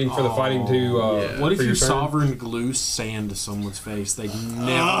just waiting for the fighting to. yeah. What if for you your turn? sovereign glue sand to someone's face? They'd never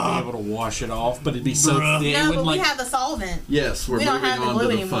be able to wash it off, but it'd be so Bruh. thin. it No, would but like. we have the solvent. Yes, we're We don't moving have the on glue to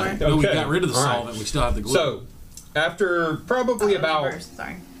the anymore. fight. No, we Okay, got rid of the all right. solvent. We still have the glue. So, after probably about Reverse,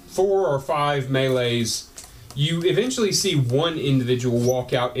 sorry. 4 or 5 melees, you eventually see one individual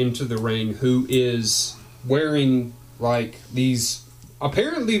walk out into the ring who is wearing like these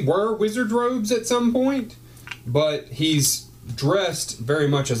apparently were wizard robes at some point, but he's dressed very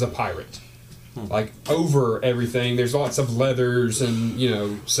much as a pirate. Like over everything, there's lots of leathers and, you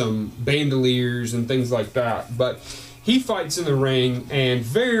know, some bandoliers and things like that. But he fights in the ring and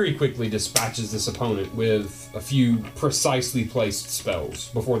very quickly dispatches this opponent with a few precisely placed spells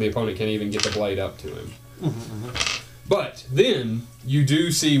before the opponent can even get the blade up to him. But then you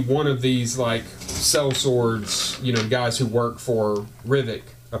do see one of these like cell swords, you know, guys who work for Rivik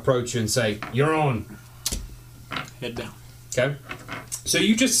approach you and say, "You're on." Head down. Okay? So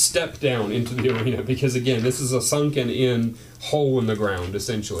you just step down into the arena because, again, this is a sunken-in hole in the ground,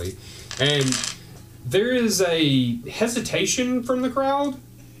 essentially. And there is a hesitation from the crowd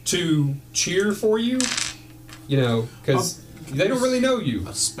to cheer for you, you know, because they don't really know you.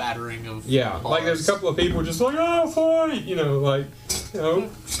 A spattering of Yeah, like there's a couple of people just like, "Oh, fight!" You know, like, you know,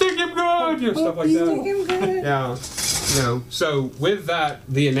 stick him good, you know, stuff like that. Yeah, you know. So with that,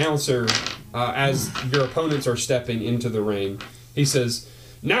 the announcer, as your opponents are stepping into the ring, he says,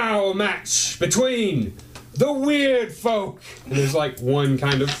 "Now a match between the weird folk." And there's like one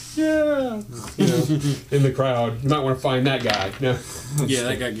kind of you know, in the crowd. You might want to find that guy. No. Yeah,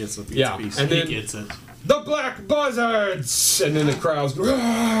 that guy gets a piece. Yeah, piece. and He then gets it. the Black Buzzards! And then the crowds go,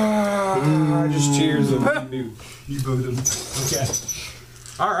 "Ah," just cheers them. You booed them. Okay.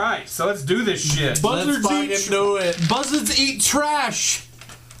 Alright, so let's do this shit. Buzzards fucking eat. do it. Buzzards eat trash.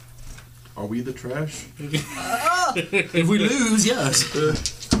 Are we the trash? If we lose, yes.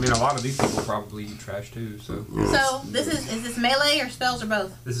 I mean, a lot of these people probably eat trash too, so. So this is this melee or spells or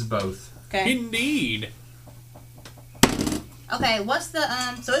both? This is both. Okay. Indeed. Okay. What's the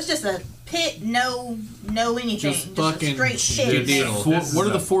so it's just a pit, no anything, Just a fucking straight pit. deal. What are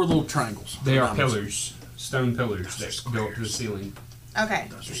the 4 little triangles? They are Diamonds. pillars. Stone pillars that go up to the ceiling. Okay.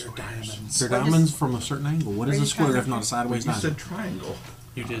 They're diamonds from a certain angle. What is Where a you square trying if not a sideways You diamond? said triangle.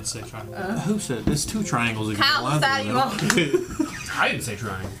 You did say triangle. Who said there's 2 triangles? That Kyle, you what side you on? I didn't say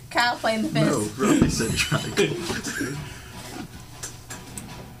trying. Kyle playing the fence. No, Rodney said triangle.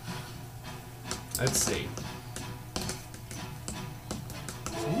 Let's see.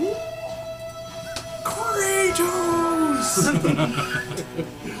 Kratos!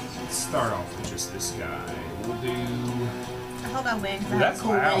 Let's start off with just this guy. We'll do. I hope I win because I have That's a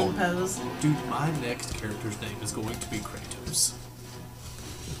cool loud. winning pose. Dude, my next character's name is going to be Kratos.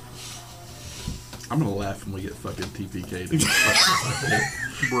 I'm gonna laugh when we get fucking TPK'd.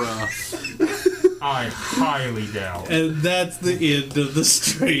 Bruh. I highly doubt. And that's the end of the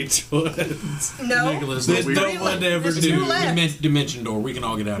strange ones. No. Nicholas, There's we- no one ever There's knew. two left. Dimension door. We can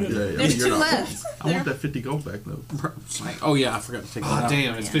all get out of Yeah, here. yeah, There's you're 2 not- left. I want that 50 gold back though. Oh yeah, I forgot to take that Oh out.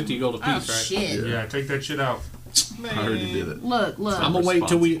 damn, it's 50 gold Oh apiece, right? shit. Yeah, take that shit out. I heard you did it. Look. I'm gonna wait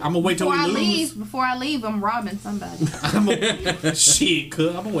till we Before I lose. Before I leave, I'm robbing somebody. Shit, cuz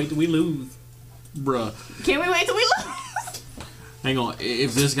I'm gonna wait till we lose. Bruh. Can we wait till we lose? Hang on.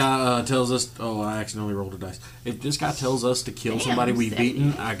 If this guy tells us, oh, I accidentally rolled a dice. If this guy tells us to kill Damn, somebody we've 70.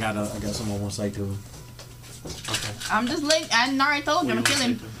 beaten, I got something I want to say to him. I'm just late. I already told you I'm gonna kill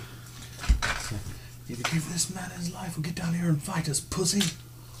him. Either give this man his life or get down here and fight us, pussy.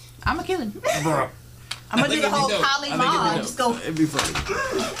 I'm gonna kill him. Bruh. I'm gonna do the whole Kali Ma. Just go. It'd be funny.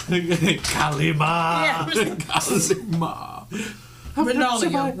 Kalima! Yeah. Kalima.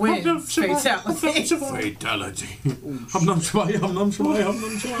 Ronaldo wins. Fatality. Fatality. I'm not sure.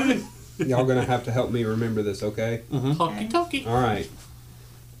 Y'all gonna have to help me remember this, okay? Talkie talkie. All right.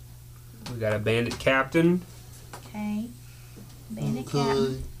 We got a bandit captain. Okay. Bandit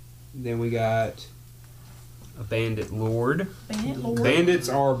captain. Then we got a bandit lord. Bandit lord. Bandits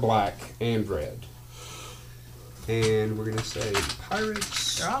are black and red. And we're gonna say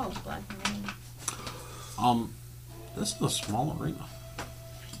pirates. They're all black and red. This is a small arena.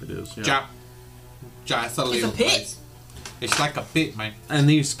 It is. Yeah. It's a pit. It's like a pit, man. And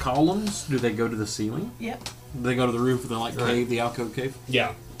these columns, do they go to the ceiling? Yep. Do they go to the roof of the Right. cave, the alcove cave?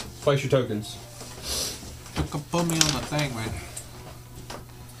 Yeah. Place your tokens. Put me on the thing, man.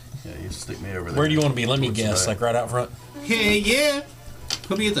 Yeah, you stick me over there. Where do you want to be? Let me Towards the guess. back. Like right out front? Hey, yeah.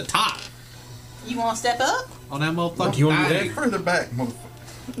 Put me at the top. You want to step up? On that motherfucker. You wanna be thing. there? Further back, motherfucker.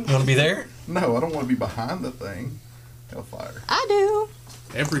 You want to be there? No, I don't want to be behind the thing. Hellfire. I do.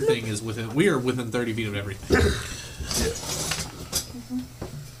 Everything is within. We are within 30 feet of everything.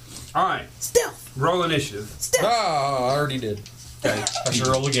 All right. Stealth. Roll initiative. Oh, I already did. Okay. I should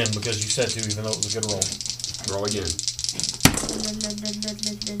roll again because you said to, even though it was a good roll. Roll again.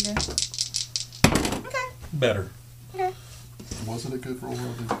 Okay. Better. Okay. Was it a good roll,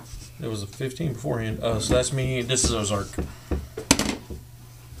 Robbie? It was a 15 beforehand. So that's me. This is Ozark.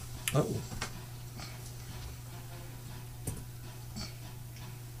 Oh.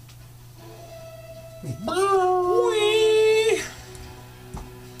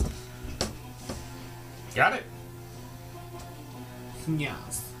 Got it.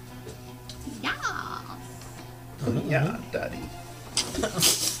 Yes. Yeah. Yeah, daddy.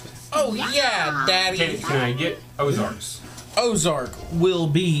 Oh, yeah, Daddy. Can I get Ozarks? Ozark will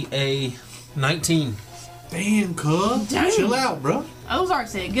be a 19. Damn, cuz. Damn. Chill out, bro. Ozark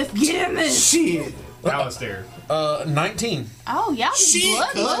said, "Get in this." Shit. Alistair. 19. Oh, y'all just Shit,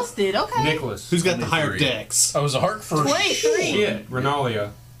 bloodlusted. Okay. Nicholas. Who's got the higher 23. decks? Ozark for 23. Shit.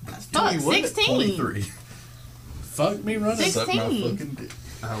 Renalia. Fuck, 16. 23. Fuck me running. Six- Suck my 16. fucking dick.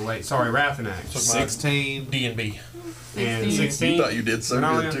 Oh, wait. Sorry. Rathanax. 16. D&B. And 16. 16. You thought you did so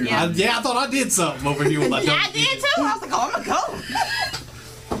Renalia. good too. Yeah. I thought I did something over here with my Yeah, I did too. I was like, oh, I'm gonna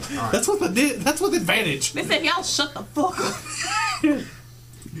go. That's what I did. That's what the advantage. They said, y'all shut the fuck up.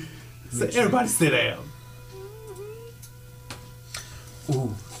 So everybody sit down.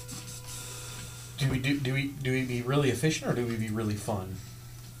 Ooh. Do we be really efficient or do we be really fun?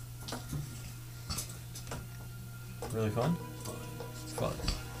 Really fun? Fun.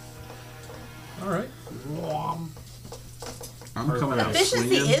 All right. I'm coming out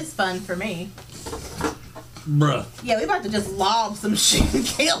Efficiency swinging. is fun for me. Bruh. Yeah, we about to just lob some shit and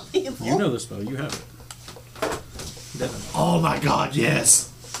kill people. You know the spell. You have it. Definitely. Oh my god, yes.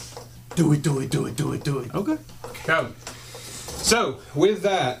 Do it, do it, do it, do it, do it. Okay. Go. So, with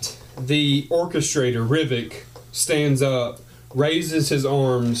that, the orchestrator, Rivik, stands up, raises his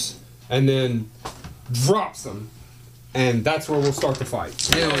arms, and then drops them. And that's where we'll start the fight.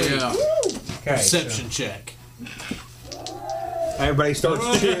 Hell yeah. Okay. Perception check. Everybody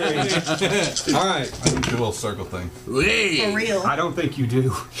starts cheering. All right. I need to do a little circle thing. For real. I don't think you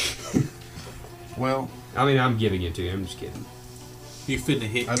do. Well, I mean, I'm giving it to you. I'm just kidding. You finna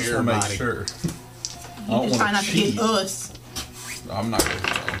hit I just want to everybody. make sure. You just try not to get us. I'm not going to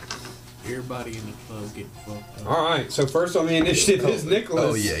tell him. Everybody in the club getting fucked up. All right. So first on the initiative is Nicholas.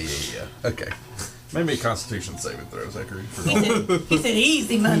 Oh, yeah. Okay. Maybe a Constitution saving throw, Zachary. For He said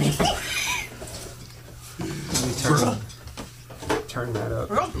easy money. Turn that up.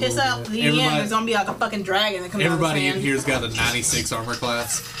 We're gonna piss out the end. Everybody- There's gonna be like a fucking dragon that comes out of Everybody his in hand. here's got a 96 armor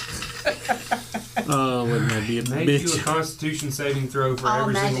class. Oh, wouldn't that be a Make you a bitch? Constitution saving throw for All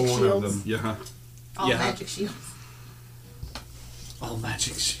every single magic one of shields. them. Yeah. All Yeah. magic shield. All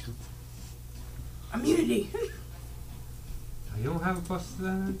magic shield. Immunity. You don't have a plus to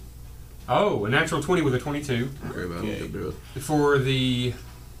that? Oh, a natural 20 with a 22 Okay, that'll Okay. do it. for the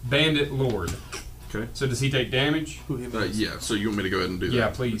Bandit Lord. Okay. So does he take damage? Yeah, so you want me to go ahead and do that? Yeah,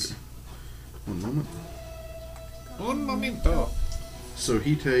 please. Okay. One moment. Un momento. So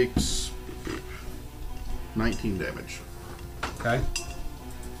he takes 19 damage. Okay.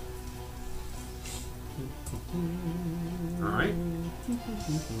 All right.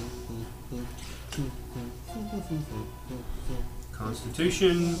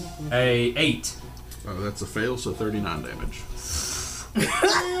 Constitution, a 8. That's a fail, so 39 damage.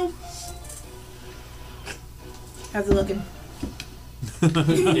 How's it looking?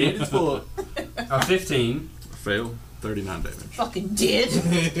 It's full. A 15. A fail, 39 damage. Fucking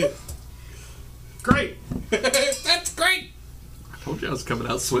did. Great. That's great. I told you I was coming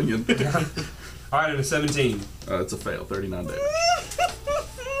out swinging. All right, and a 17. It's a fail, 39 damage.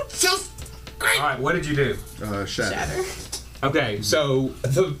 Just All right, what did you do? Shatter. Shatter. Okay, so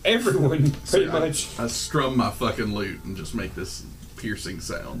everyone pretty much. I strum my fucking lute and just make this piercing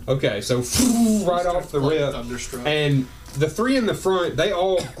sound. Okay, so right off the rip, Thunderstruck. and the three in the front, they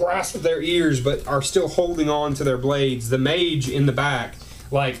all grasp their ears, but are still holding on to their blades. The mage in the back,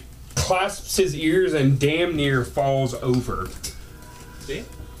 like, clasps his ears and damn near falls over. See?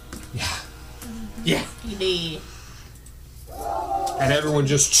 Yeah, You did. and everyone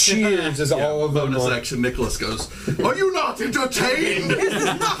just cheers as all of them. Bonus Like, action, Nicholas goes, "Are you not entertained?"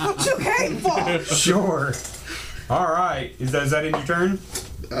 What you came for? sure. All right, is that in your turn?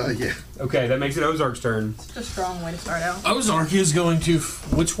 Yeah. Okay, that makes it Ozark's turn. It's a strong way to start out. Ozark is going to.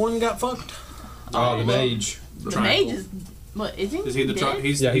 Which one got fucked? Oh, the mage. The mage is. What, is he? Is he the dead?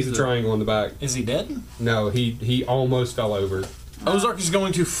 He's Yeah, he's the triangle in the back. Is he dead? No, he almost fell over. Ozark is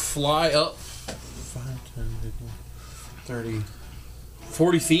going to fly up 5, 10, 15, 30,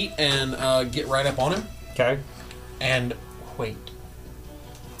 40 feet and get right up on him Okay. and wait.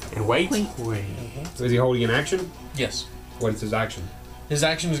 And wait. Wait. So is he holding an action? Yes. What is his action? His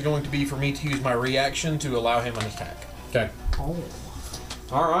action is going to be for me to use my reaction to allow him an attack. Okay.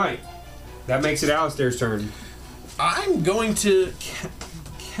 All right. That makes it Alistair's turn. I'm going to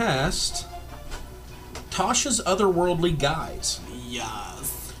cast Tasha's Otherworldly Guise.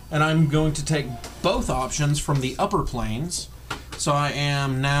 Yes. And I'm going to take both options from the upper planes. So I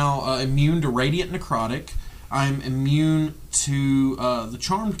am now immune to Radiant Necrotic. I'm immune to the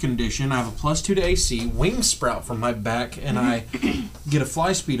Charmed condition. I have a +2 to AC, Wing Sprout from my back, and I get a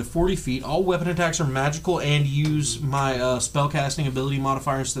fly speed of 40 feet. All weapon attacks are magical and use my spellcasting ability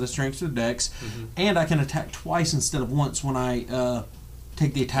modifier instead of strength to the dex. And I can attack twice instead of once when I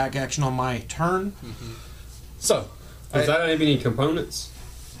take the attack action on my turn. So, Does that have any components?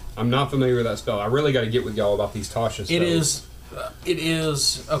 I'm not familiar with that spell. I really got to get with y'all about these Tasha spells. It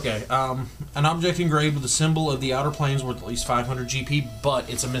is okay. An object engraved with a symbol of the outer planes worth at least 500 GP, but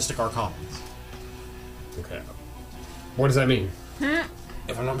it's a Mystic Arcana. Okay. What does that mean?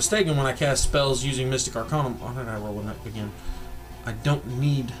 If I'm not mistaken, when I cast spells using Mystic Arcana, why did I roll on that again? I don't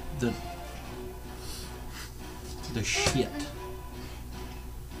need the shit.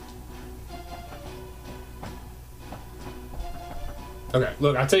 Okay,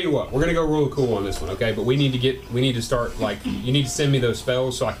 look, I tell you what, we're gonna go real cool on this one, okay? But we need to start, like, you need to send me those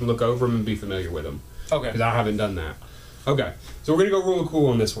spells so I can look over them and be familiar with them. Okay. Because I haven't done that. Okay, so we're gonna go real cool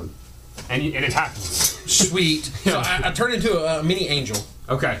on this one. And it happens. Sweet. So I turn into a mini angel,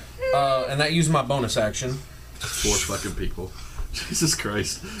 Okay. and that used my bonus action. 4 fucking people. Jesus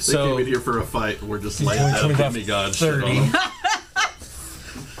Christ. They So- came in here for a fight and we're just laying that 25, demigod shit on 30. them.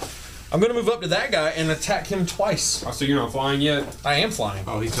 I'm going to move up to that guy and attack him twice. Oh, so you're not flying yet? I am flying.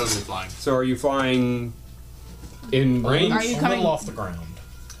 Oh, he's totally flying. So are you flying in range? Are you a coming- little off the ground.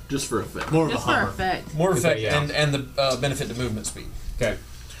 Just for effect. More of Just a for hover. effect. More Okay, effect yeah. and the benefit to movement speed. Okay.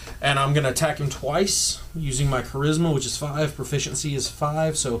 And I'm going to attack him twice using my charisma, which is 5. Proficiency is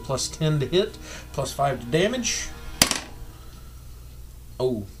 5, so +10 to hit, +5 to damage.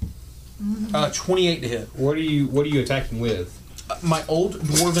 Oh. 28 to hit. What are you attacking with? My old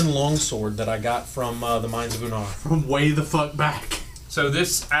dwarven longsword that I got from the Mines of Unar. From way the fuck back. So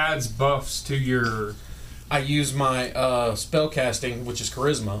this adds buffs to your I use my spell casting, which is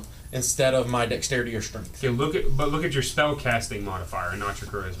charisma, instead of my dexterity or strength. Okay, look at your spell casting modifier and not your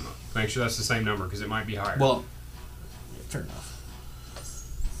charisma. Make sure that's the same number because it might be higher. Well, fair enough.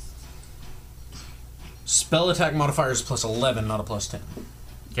 Spell attack modifier is plus 11, not a plus 10.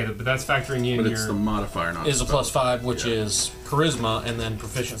 okay, but that's factoring in But your. it's the modifier, not Is the a plus spell. 5, which Yeah. is charisma, and then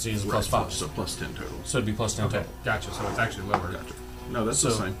proficiency is a plus 5. So plus 10 total. So it'd be plus 10 Okay, total. gotcha. So it's actually lower. Gotcha. No, that's So,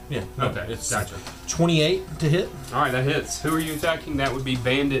 the same. yeah. Okay, It's gotcha. 28 to hit, All right, that hits. Who are you attacking? That would be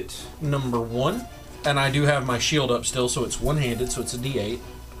Bandit. number 1. And I do have my shield up still, so it's one-handed, so it's a d8.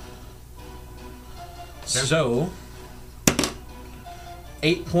 So,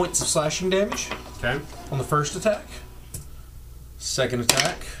 8 points of slashing damage Okay. on the first attack. Second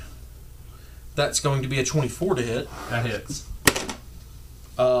attack, that's going to be a 24 to hit. That hits.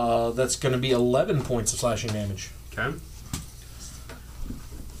 That's going to be 11 points of slashing damage. Okay.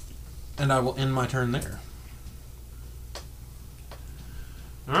 And I will end my turn there.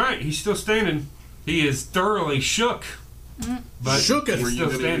 All right, he's still standing. He is thoroughly shook. But Shook it. Were you still going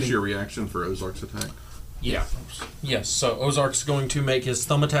to use standing. your reaction for Ozark's attack? Yeah. Yes, so Ozark's going to make his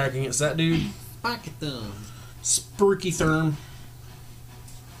thumb attack against that dude. Pocket thumb. Spooky Therm.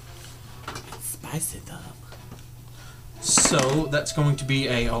 Spicy thumb. So that's going to be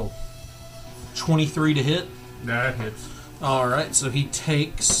a 23 to hit. That hits. Alright, so he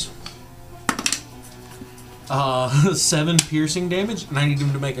takes 7 piercing damage, and I need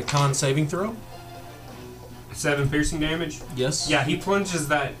him to make a con saving throw. 7 piercing damage. Yes? Yeah, he plunges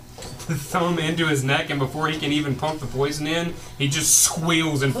that thumb into his neck, and before he can even pump the poison in, he just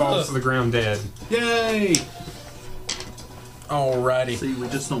squeals and falls to the ground dead. Yay! Alrighty. See, we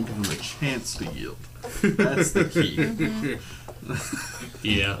just don't give them a chance to yield. That's the key.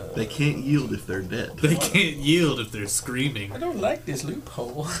 Yeah. They can't yield if they're dead. They can't yield if they're screaming. I don't like this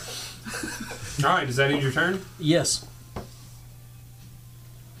loophole. All right, does that end your turn? Yes.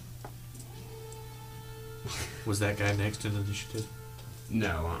 Was that guy next in initiative?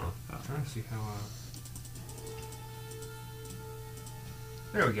 No. I'm trying to see how.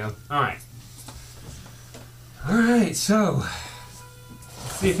 There we go. All right. All right. So,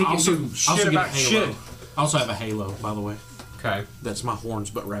 let's see if he can do shit about shit. I also have a halo, by the way. Okay. That's my horns,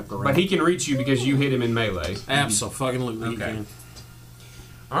 but wrapped around. But he can reach you because you hit him in melee. Absolutely he Okay. can.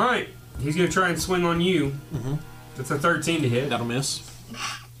 All right. He's gonna try and swing on you. Mhm. That's a 13 to hit. That'll miss.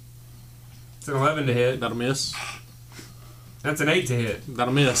 It's an 11 to hit. That'll miss. That's an 8 to hit.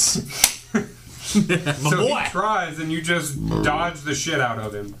 That'll miss. So he tries, and you just dodge the shit out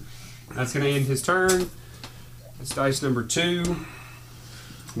of him. That's going to end his turn. That's dice number 2.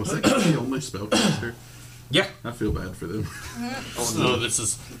 Was that guy the only spellcaster? Yeah. I feel bad for them. Oh, this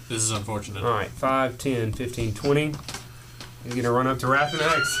is unfortunate. All right, 5, 10, 15, 20. He's going to run up to Wrath and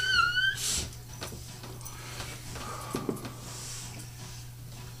Axe.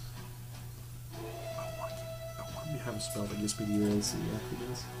 You have a spell that gives me the AC after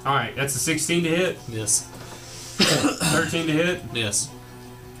this. All right, that's a 16 to hit, Yes. 13 to hit, Yes.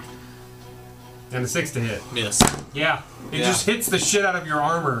 and a 6 to hit. Yes. Yeah. It Yeah. just hits the shit out of your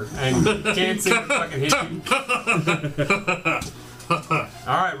armor and can't seem to fucking hit you.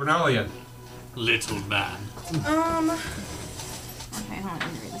 All right, Renalia. Little man. Okay, hold on.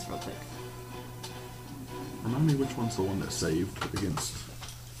 Let me read this real quick. Remind me which one's the one that saved against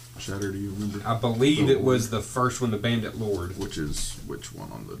Shatter, do you remember? I believe it was the first one, the Bandit Lord. Which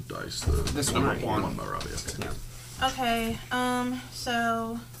one on the dice? This one right here. One by Robbie, okay. Yeah. Okay,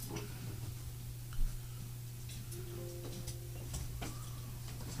 so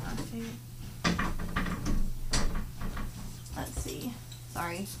let's see.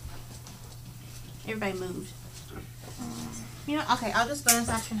 Sorry. Everybody moved. You know, okay, I'll just bonus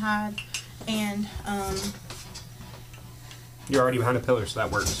action hide and You're already behind a pillar, so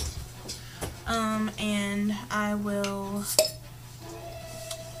that works. and I will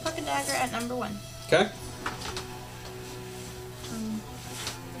pluck a dagger at number 1. Okay.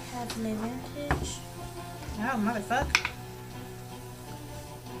 I have an advantage. Oh, motherfucker.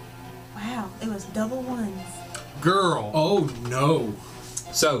 Wow, it was double 1s. Girl. Oh no.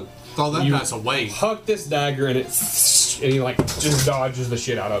 So, Throw that You- mess away. huck this dagger and and he like just dodges the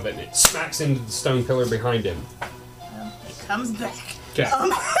shit out of it and it smacks into the stone pillar behind him. Well, it comes back. Okay.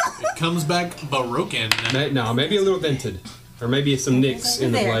 It comes back broken. No, maybe a little dented. Or maybe some nicks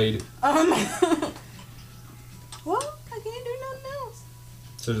in the There. blade. Well, I can't do nothing else.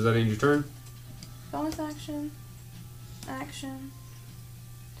 So does that end your turn? Bonus action. Action.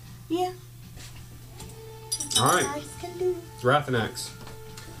 Yeah. That's all Alright. dice can do. It's Wrath and Axe.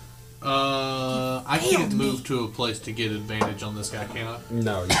 I can't Damn move me. to a place to get advantage on this guy, can I?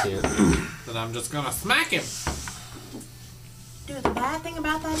 No, you can't. Then I'm just gonna smack him. Dude, the bad thing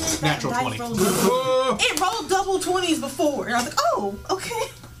about that is that Natural dice 20. rolled double. It rolled double 20s before, and I was like, oh,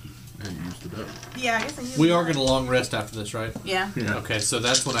 okay. And you used it up. Yeah, I guess I used We it. are gonna long rest after this, right? Yeah. Yeah. Okay, so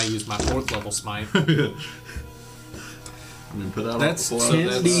that's when I use my 4th level smite. I mean, put out That's a blow.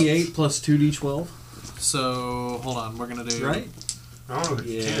 10d8 plus 2d12, So hold on, we're gonna do right? Oh,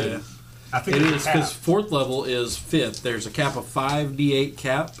 Yeah. 10. I think It it's is a cap. because 4th level is 5th. There's a cap of 5d8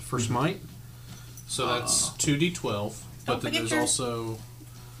 cap for smite. So that's 2d12, but then forget there's your- also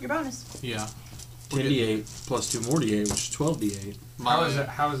Your bonus. yeah. 10d8 plus 2 more d8, which is 12d8.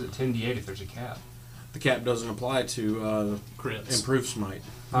 How is it 10d8 if there's a cap? The cap doesn't apply to crits? improved smite.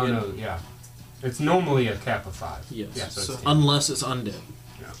 Oh Yeah. no, yeah. It's normally a cap of 5. Yes. Yeah, so, So- it's 10. Unless it's undead.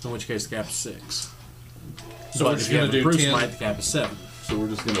 Yeah. In which case the cap is 6. So But we're if just you gonna have do improved 10. smite, the cap is 7. So we're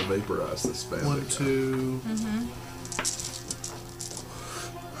just gonna vaporize this bandit. 1, 2, Mm-hmm.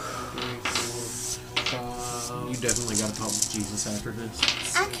 5. You definitely got to talk with Jesus after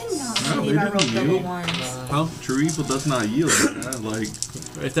this. I cannot No, believe they I rolled didn't double yield. ones. Huh? True evil does not yield. Like,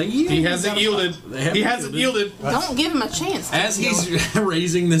 If they yield, He you hasn't gotta yielded. talk. They haven't He hasn't yielded. Don't give him a chance. to As yield. he's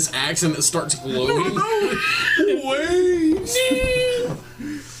raising this axe and it starts glowing. Wait.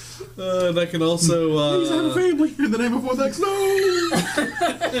 That can also. family in the name of 4X.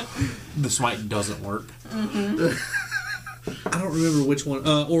 No. The smite doesn't work. I don't remember which one.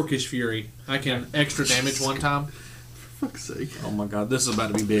 Orcish Fury. I can extra damage one time For fuck's sake. Oh my god, this is about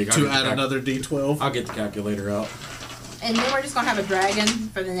to be big. to add another d12. I'll get the calculator out. And then we're just gonna have a dragon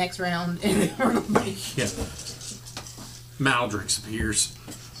for the next round, and then we're gonna be Yeah. Maldrix appears.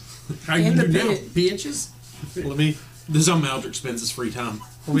 How In you the do now, pit. bitches? Let me This is how Maldrix spends his free time.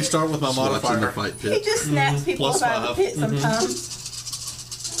 start with my Just watching the modifier. fight he pit. just snaps people Plus up out of the 5. pit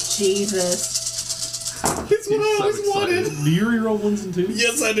sometimes. Jesus. It's what I He's so always wanted. excited. Do you reroll 1s and 2s?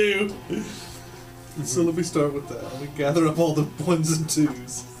 Yes, I do. So let me start with that. Let me gather up all the 1s and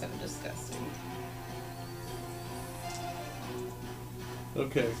 2s. So disgusting.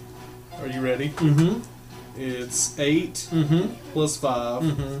 Okay. Are you ready? Mm-hmm. It's 8 Mm-hmm. plus 5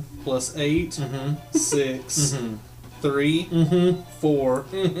 Mm-hmm. plus 8, Mm-hmm. 6, Mm-hmm. 3, Mm-hmm. 4,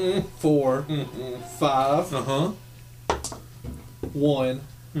 Mm-hmm. 4, 5, Uh-huh. 1,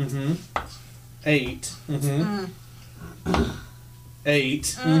 Mm-hmm. 8, Mm-hmm. 8,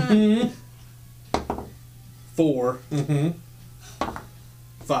 Mm-hmm. 4, Mm-hmm.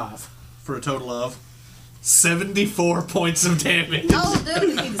 5. For a total of 74 points of damage. Oh, dude,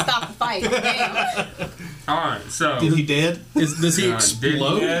 we need to stop the fight. Damn. Alright, so. Did he dead? Does he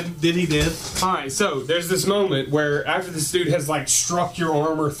explode? Did he dead? Alright, so there's this moment where after this dude has like struck your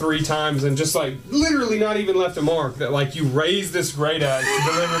armor 3 times and just like literally not even left a mark, that like you raise this great axe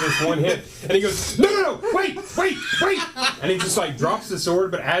to deliver this one hit, and he goes, no, wait, and he just like drops the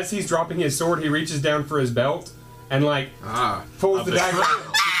sword, but as he's dropping his sword, he reaches down for his belt and like Ah. pulls the dagger,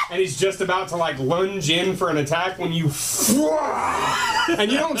 and he's just about to like lunge in for an attack when you and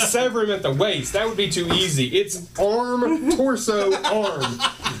you don't sever him at the waist. That would be too easy. It's arm, torso, arm,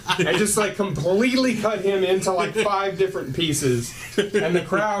 and just like completely cut him into like 5 different pieces, and the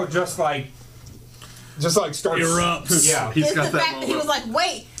crowd just like starts Erupts. Yeah. He's It's got the that fact that he was moment. like,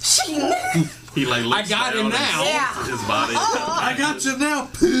 wait, He like looks I got him down and now. Yeah. His body. I got you now.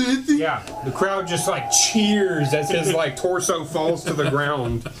 Yeah, the crowd just like cheers as his like torso falls to the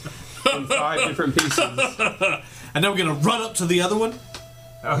ground in 5 different pieces. And then we're gonna run up to the other one.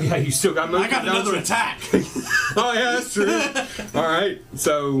 Oh yeah, you still got movement. I got don't another you? attack. Oh yeah, that's true. All right,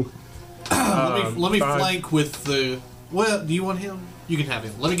 so Let me 5. flank with the. Well, do you want him? You can have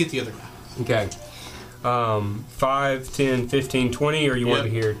him. Let me get the other guy. Okay. 5, 10, 15, 20, or you want to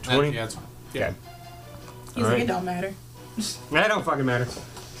hear 20? Yeah, that's fine. Okay. He's like, Alright. it don't matter. That don't fucking matter.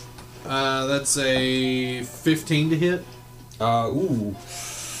 That's a 15 to hit. Ooh.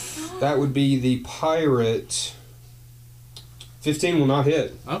 That would be the pirate. 15 will not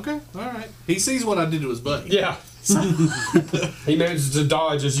hit. Okay, all right. He sees what I did to his buddy. Yeah. He manages to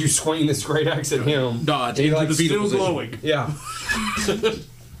dodge as you swing this great axe at him. Dodge. He into like the fetal still position. glowing. Yeah.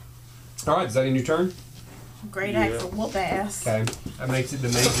 All right, is that in your turn? Great act for whoop ass. Okay, that makes it the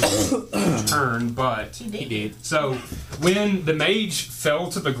mage's turn, but He did. So when the mage fell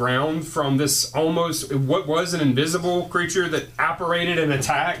to the ground from this almost what was an invisible creature that apparated and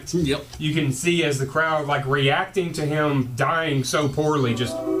attacked, Yep. you can see as the crowd like reacting to him dying so poorly,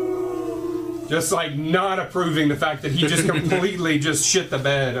 just like not approving the fact that he just completely just shit the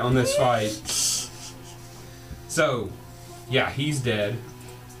bed on this fight. So, yeah, he's dead.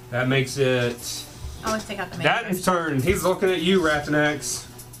 That makes it I always take out the that mask. in turn. He's looking at you, Ratanax.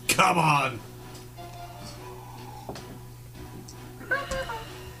 Come on.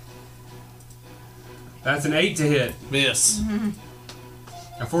 That's an 8 to hit. Miss.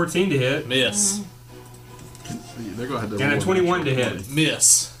 A 14 to hit. Miss. They're gonna have to And a roll 21 to natural hit.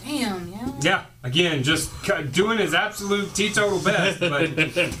 Miss. Damn, yeah. Yeah, again, just doing his absolute teetotal best.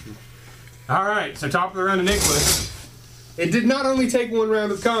 But all right, so top of the round to Nicholas. It did not only take one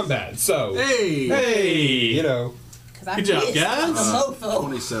round of combat, so hey, you know. Good job, guys. I'm a mofo.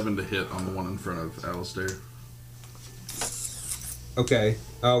 27 to hit on the one in front of Alistair. Okay,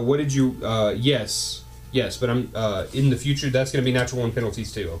 what did you? Yes, but I'm in the future. That's going to be natural one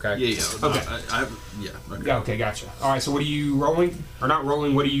penalties too. Okay. Yeah. Okay. Yeah. Okay. Yeah. Okay. Gotcha. All right. So what are you rolling or not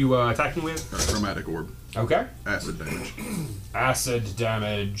rolling? What are you attacking with? Chromatic orb. Okay. Acid damage. Acid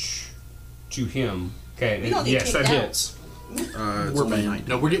damage to him. Okay. We don't get Yes, that kicked out. hits. It's We're only banned. 19.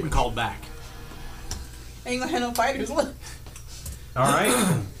 No, we're getting called back. Ain't gonna have no fighters. Look. All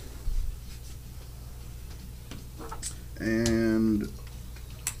right. And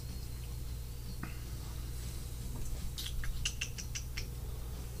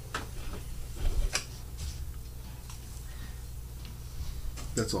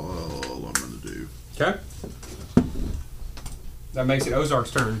that's all I'm gonna do. Okay. That makes it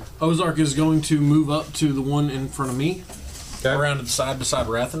Ozark's turn. Ozark is going to move up to the one in front of me, Okay. around to the side beside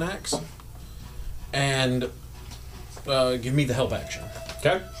Rathanax, and give me the help action.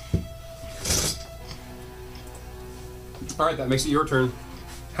 Okay. All right. That makes it your turn.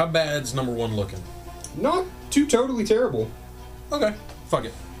 How bad's number one looking? Not too totally terrible. Okay, fuck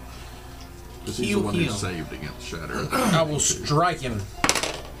it. Because he's Heal the one who him. saved against Shatter. I will strike him.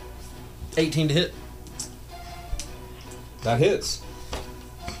 18 to hit. That hits.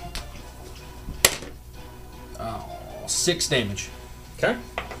 6 damage. Okay.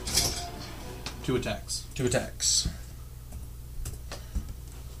 2 attacks. 2 attacks.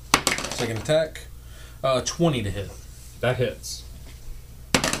 Second attack. 20 to hit. That hits.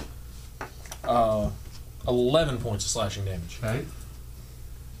 11 points of slashing damage. Okay.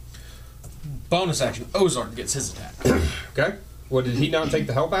 Bonus action. Ozark gets his attack. Okay. Well, did he not take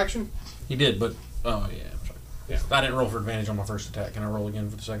the help action? He did, but oh yeah, I'm sorry. Yeah. I didn't roll for advantage on my first attack. Can I roll again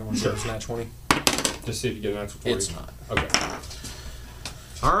for the second one? Sure. It's nat 20. Just see if you get an natural 40. It's not. Okay.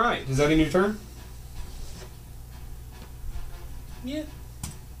 All right. Is that in your turn? Yeah.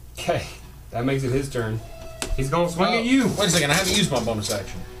 Okay. That makes it his turn. He's gonna swing at you. Wait a second. I haven't used my bonus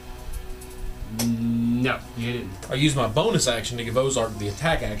action. No, you didn't. I used my bonus action to give Ozark the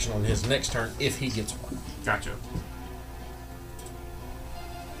attack action on his next turn if he gets one. Gotcha.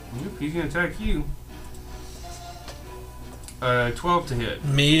 Yep, he's gonna attack you. 12 to hit.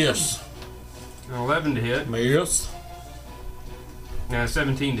 Miss. An 11 to hit. Miss. And a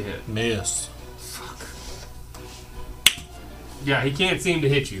 17 to hit. Miss. Yeah, he can't seem to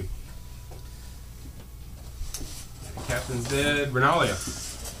hit you. The captain's dead. Renalia.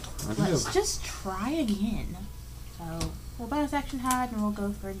 Let's just try again. So we'll bonus action hide and we'll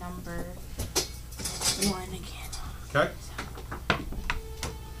go for number 1 again. Okay.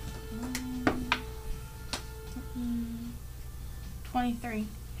 23.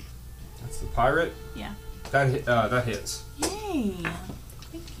 That's the pirate. Yeah. That hits. Yay!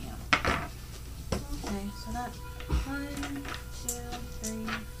 Thank you. Okay, so that's 1, 2, 3,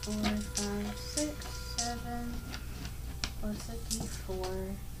 4, 5, 6, 7, plus a d4.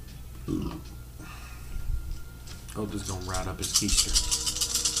 Oh, just gonna ride up his keister.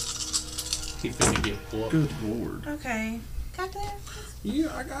 He finna get whooped. Good lord. Okay. Got there?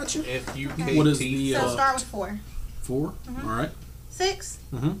 Yeah, I got you. F-U-K-T. What is the So start with 4. 4? Mhm. All right. 6,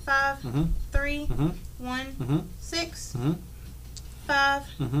 Mhm. 5, Mhm. 3, Mhm. 1, Mhm. 6, Mhm. 5,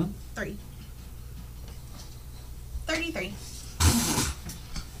 Mhm. 3. 33.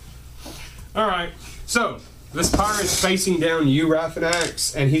 All right. So this pirate's facing down you,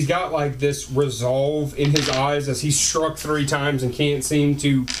 Rathanax, and he's got like this resolve in his eyes as he's struck 3 times and can't seem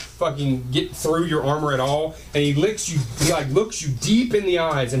to fucking get through your armor at all. And he looks you deep in the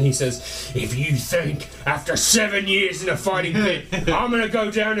eyes, and he says, "If you think after 7 years in a fighting pit, I'm gonna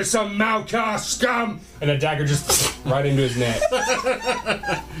go down to some Malkar scum," and a dagger just right into his neck,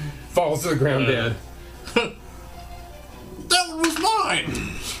 falls to the ground dead. That one was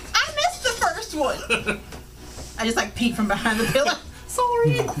mine! I missed the first one. I just like peeked from behind the pillar.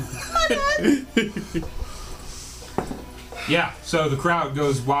 Sorry. My bad. Yeah, so the crowd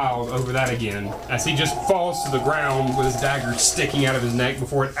goes wild over that again as he just falls to the ground with his dagger sticking out of his neck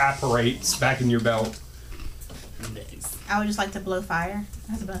before it apparates back in your belt. I would just like to blow fire.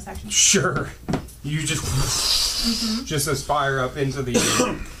 That's a bonus action. Sure. You just aspire up into the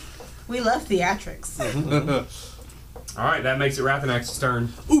air. We love theatrics. Alright, that makes it Rathanax's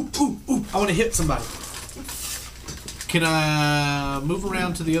turn. Ooh! I want to hit somebody. Can I move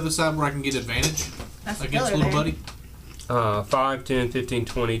around to the other side where I can get advantage That's the against pillar little there. buddy? 5, 10, 15,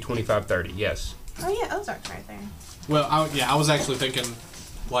 20, 25, 30. Yes. Oh yeah, Ozark's right there. Well, I was actually thinking,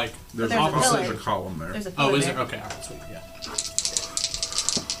 like, There's There's a opposite pillar. the column there. There's a pillar oh, is there. it? Okay, alright, sweet, yeah.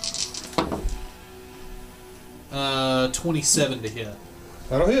 27 to hit.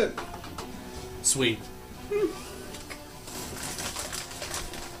 That'll hit. Sweet.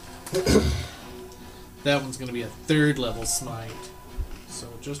 That one's going to be a 3rd level smite. So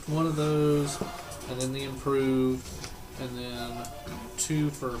just one of those, and then the improved, and then 2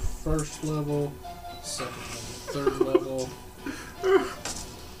 for 1st level, 2nd level, 3rd level.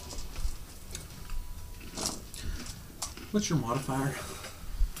 What's your modifier?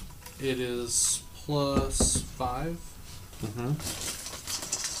 It is plus 5.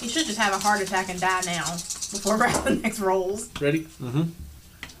 You should just have a heart attack and die now before the next rolls. Ready? Mm-hmm.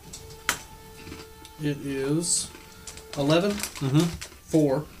 It is 11,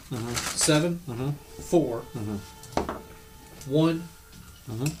 4, 7, 4, 1,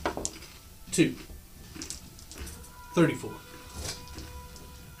 2, 34.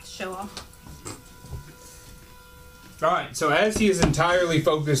 Show off. Alright, so as he is entirely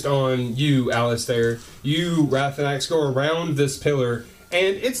focused on you, Alistair, you, Rathanax, go around this pillar,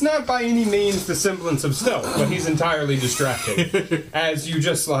 and it's not by any means the semblance of stealth, but he's entirely distracted. As you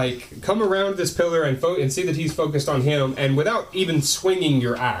just, like, come around this pillar and see that he's focused on him, and without even swinging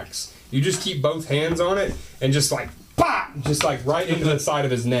your axe, you just keep both hands on it, and just, like, pop! Just, like, right into the side of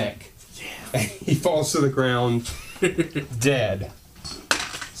his neck. And he falls to the ground, dead.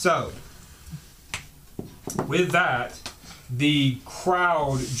 So, with that, the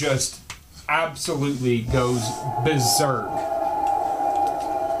crowd just absolutely goes berserk.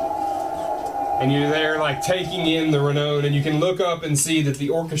 And you're there, like, taking in the renown, and you can look up and see that the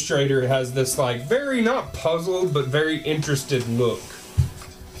orchestrator has this, like, very not puzzled, but very interested look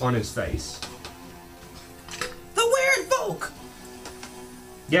on his face. The weird folk!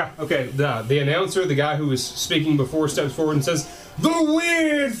 Yeah, okay, the announcer, the guy who was speaking before, steps forward and says, "The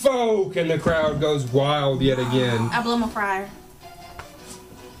weird folk!" And the crowd goes wild yet again. I blow my fryer.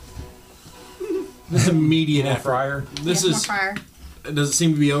 Immediate More effort. fryer. This Yes, is. more fryer. Does it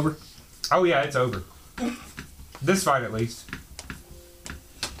seem to be over? Oh yeah, it's over. This fight at least.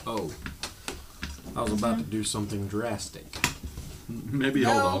 Oh. I was about to do something drastic. Maybe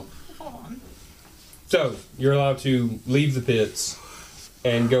hold on. Hold on. So, you're allowed to leave the pits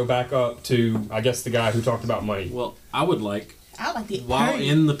and go back up to, I guess, the guy who talked about money. Well, I would like, I like the while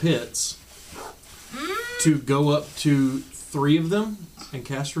in the pits, to go up to 3 of them and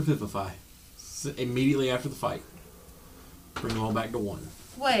cast Revivify. Immediately after the fight. Bring them all back to 1.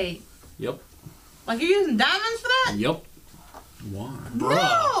 Wait, Yep. like you're using diamonds for that? Yep. Why?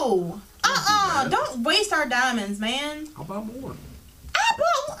 No! that. Don't waste our diamonds, man. I'll buy more.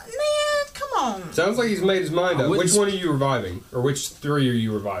 Man, come on. Sounds like he's made his mind I up. wouldn't Which one are you reviving? Or which 3 are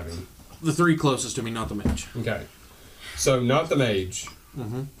you reviving? The 3 closest to me, not the mage. Okay. So, not the mage.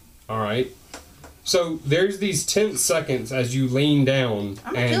 Mm-hmm. Alright. So, there's these 10 seconds as you lean down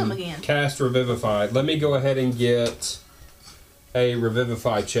I'm gonna kill him and again. cast Revivify. Let me go ahead and get a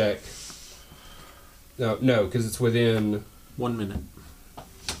Revivify check. No, because it's within... 1 minute.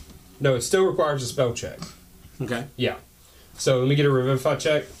 No, it still requires a spell check. Okay. Yeah. So, let me get a Revivify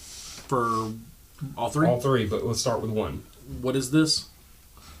check. For all 3? All 3, but let's start with 1. What is this?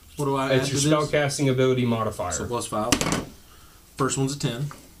 What do I add It's to your this? spellcasting ability modifier. So plus 5. First one's a 10.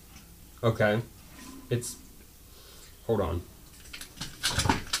 Okay. It's... Hold on.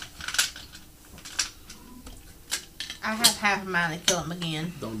 I have half of mine to kill him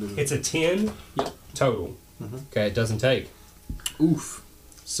again. Don't do it. It's a 10 Yep. total. Okay, it doesn't take. Oof.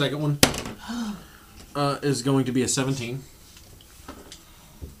 Second one is going to be a 17.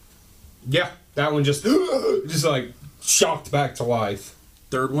 Yeah, that one just like shocked back to life.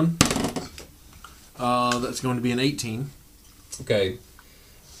 Third one, that's going to be an 18. Okay.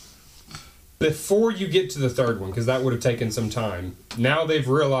 Before you get to the third one, because that would have taken some time, now they've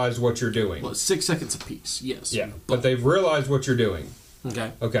realized what you're doing. Well, it's 6 seconds apiece, yes. Yeah, but they've realized what you're doing.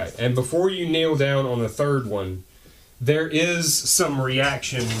 Okay. Okay, and before you kneel down on the third one, there is some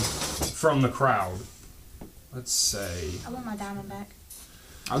reaction from the crowd. Let's say... I want my diamond back.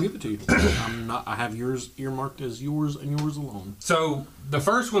 I'll give it to you. I have yours earmarked as yours and yours alone. So, the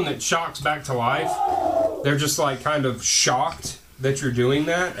first one that shocks back to life, they're just like kind of shocked that you're doing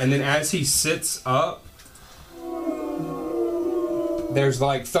that, and then as he sits up, there's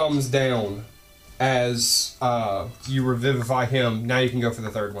like thumbs down as you revivify him. Now you can go for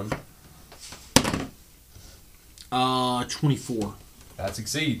the third one. 24. That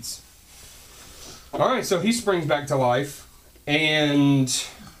succeeds. Alright, so he springs back to life, and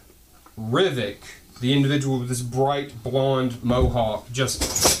Rivik, the individual with this bright blonde mohawk, just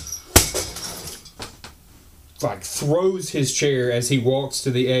like throws his chair as he walks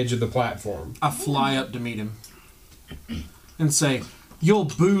to the edge of the platform. I fly up to meet him and say, "Your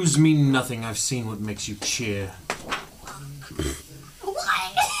boos mean nothing. I've seen what makes you cheer." What?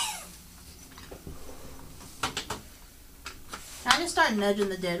 I just start nudging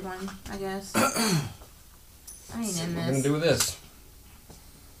the dead one, I guess. I ain't in What are we this. gonna do with this?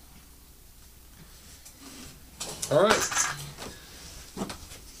 Alright.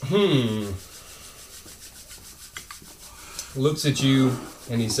 Looks at you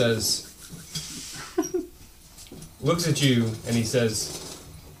and he says,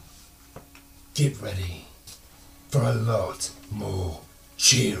 "Get ready for a lot more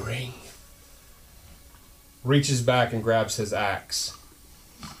cheering." Reaches back and grabs his axe.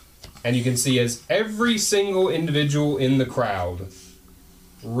 And you can see as every single individual in the crowd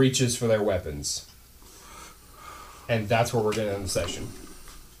reaches for their weapons. And that's where we're going to end the session.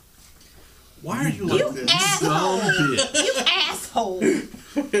 Why are you like You this? asshole! You asshole!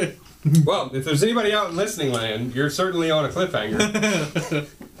 Well, if there's anybody out in listening land, you're certainly on a cliffhanger.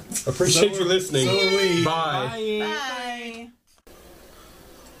 Appreciate you listening. So are we. Bye. Bye.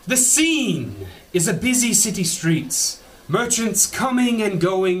 The scene is a busy city streets. Merchants coming and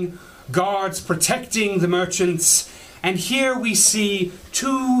going, guards protecting the merchants, and here we see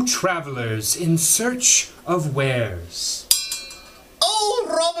two travelers in search of wares. Oh,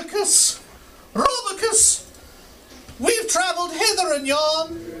 Robicus! Robicus! We've travelled hither and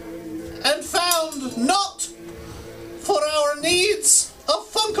yon, and found not for our needs of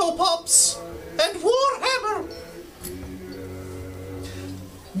Funko Pops and Warhammer.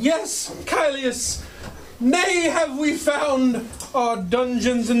 Yes, Kylius. Nay, have we found our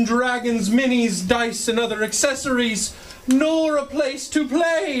Dungeons and Dragons minis, dice, and other accessories, nor a place to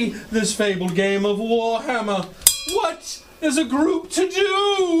play this fabled game of Warhammer. What is a group to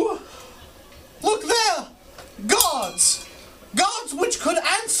do? Look there! Gods! Gods which could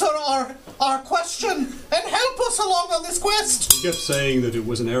answer our question and help us along on this quest! He kept saying that it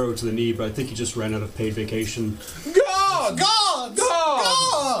was an arrow to the knee, but I think he just ran out of paid vacation. God! Gods!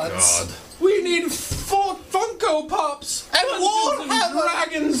 God! Gods! We need Funko Pops And Dungeons and Warhammer!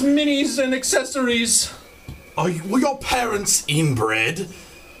 Dragons minis and accessories. Were your parents inbred?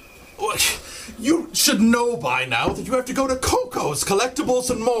 You should know by now that you have to go to Coco's Collectibles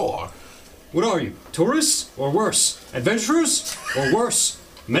and More. What are you, tourists? Or worse, adventurers? Or worse,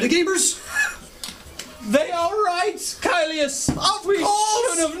 metagamers? They are right, Kylius. Of We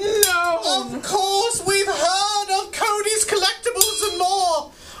course! should have known. Of course, we've heard of Cody's Collectibles and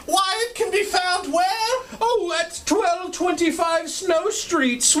More! Why, it can be found where? Oh, at 1225 Snow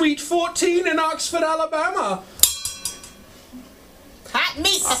Street, Suite 14 in Oxford, Alabama. Hot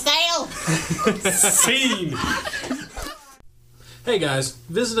meat for sale! Scene! Hey guys,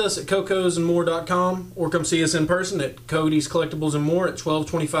 visit us at cocosandmore.com or come see us in person at Cody's Collectibles and More at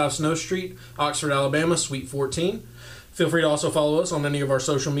 1225 Snow Street, Oxford, Alabama, Suite 14. Feel free to also follow us on any of our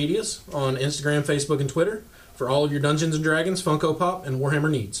social medias on Instagram, Facebook, and Twitter for all of your Dungeons & Dragons, Funko Pop, and Warhammer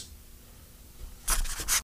needs.